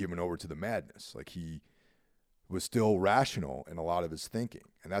completely given over to the madness. Like, he was still rational in a lot of his thinking,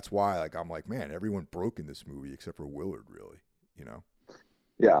 and that's why, like, I'm like, man, everyone broke in this movie except for Willard, really.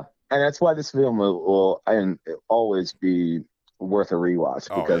 Yeah, and that's why this film will always be worth a rewatch,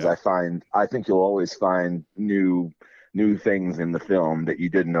 because I think you'll always find new things in the film that you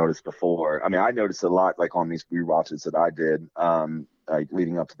didn't notice before. I mean, I noticed a lot, like, on these rewatches that I did, like,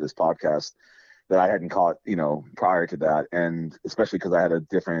 leading up to this podcast, that I hadn't caught, prior to that, and especially because I had a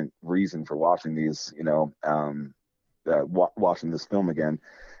different reason for watching these, watching this film again,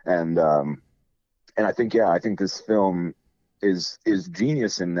 and I think this film is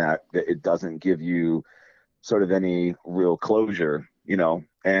genius in that it doesn't give you sort of any real closure, and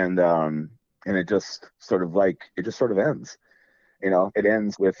it just sort of ends. It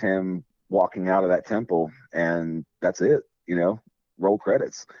ends with him walking out of that temple, and that's it. Roll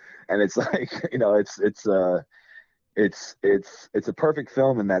credits, and it's like, it's a perfect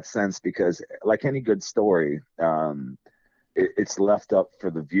film in that sense, because, like any good story, it's left up for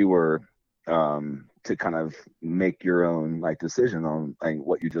the viewer to kind of make your own, like, decision on, like,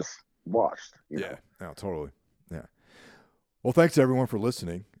 what you just watched. Yeah, no, totally. Yeah. Well, thanks everyone for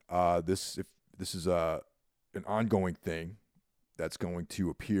listening. This is an ongoing thing that's going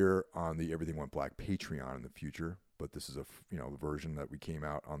to appear on the Everything Went Black Patreon in the future, but this is the version that we came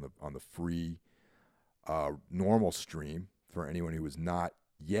out on the free normal stream for anyone who is not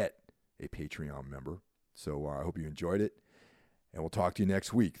yet a Patreon member. So I hope you enjoyed it, and we'll talk to you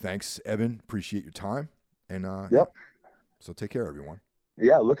next week. Thanks, Evan. Appreciate your time. And yep. So take care, everyone.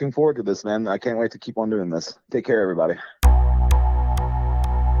 Yeah, looking forward to this, man. I can't wait to keep on doing this. Take care, everybody.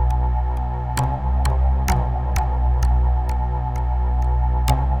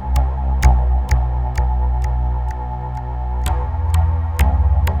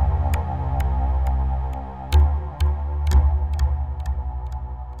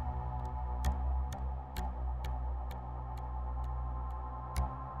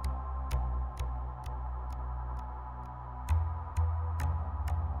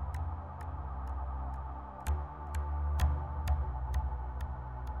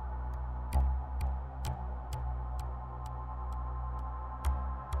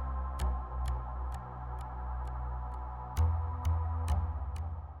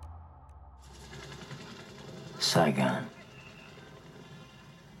 Saigon.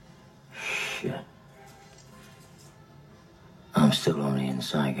 Shit. I'm still only in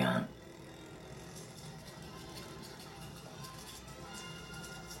Saigon.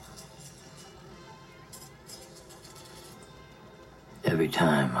 Every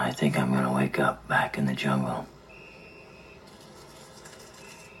time I think I'm gonna wake up back in the jungle.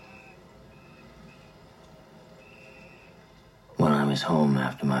 When I was home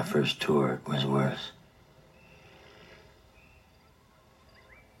after my first tour, it was worse.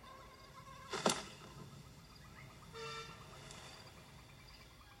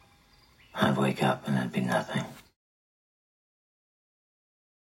 I'd wake up and there'd be nothing.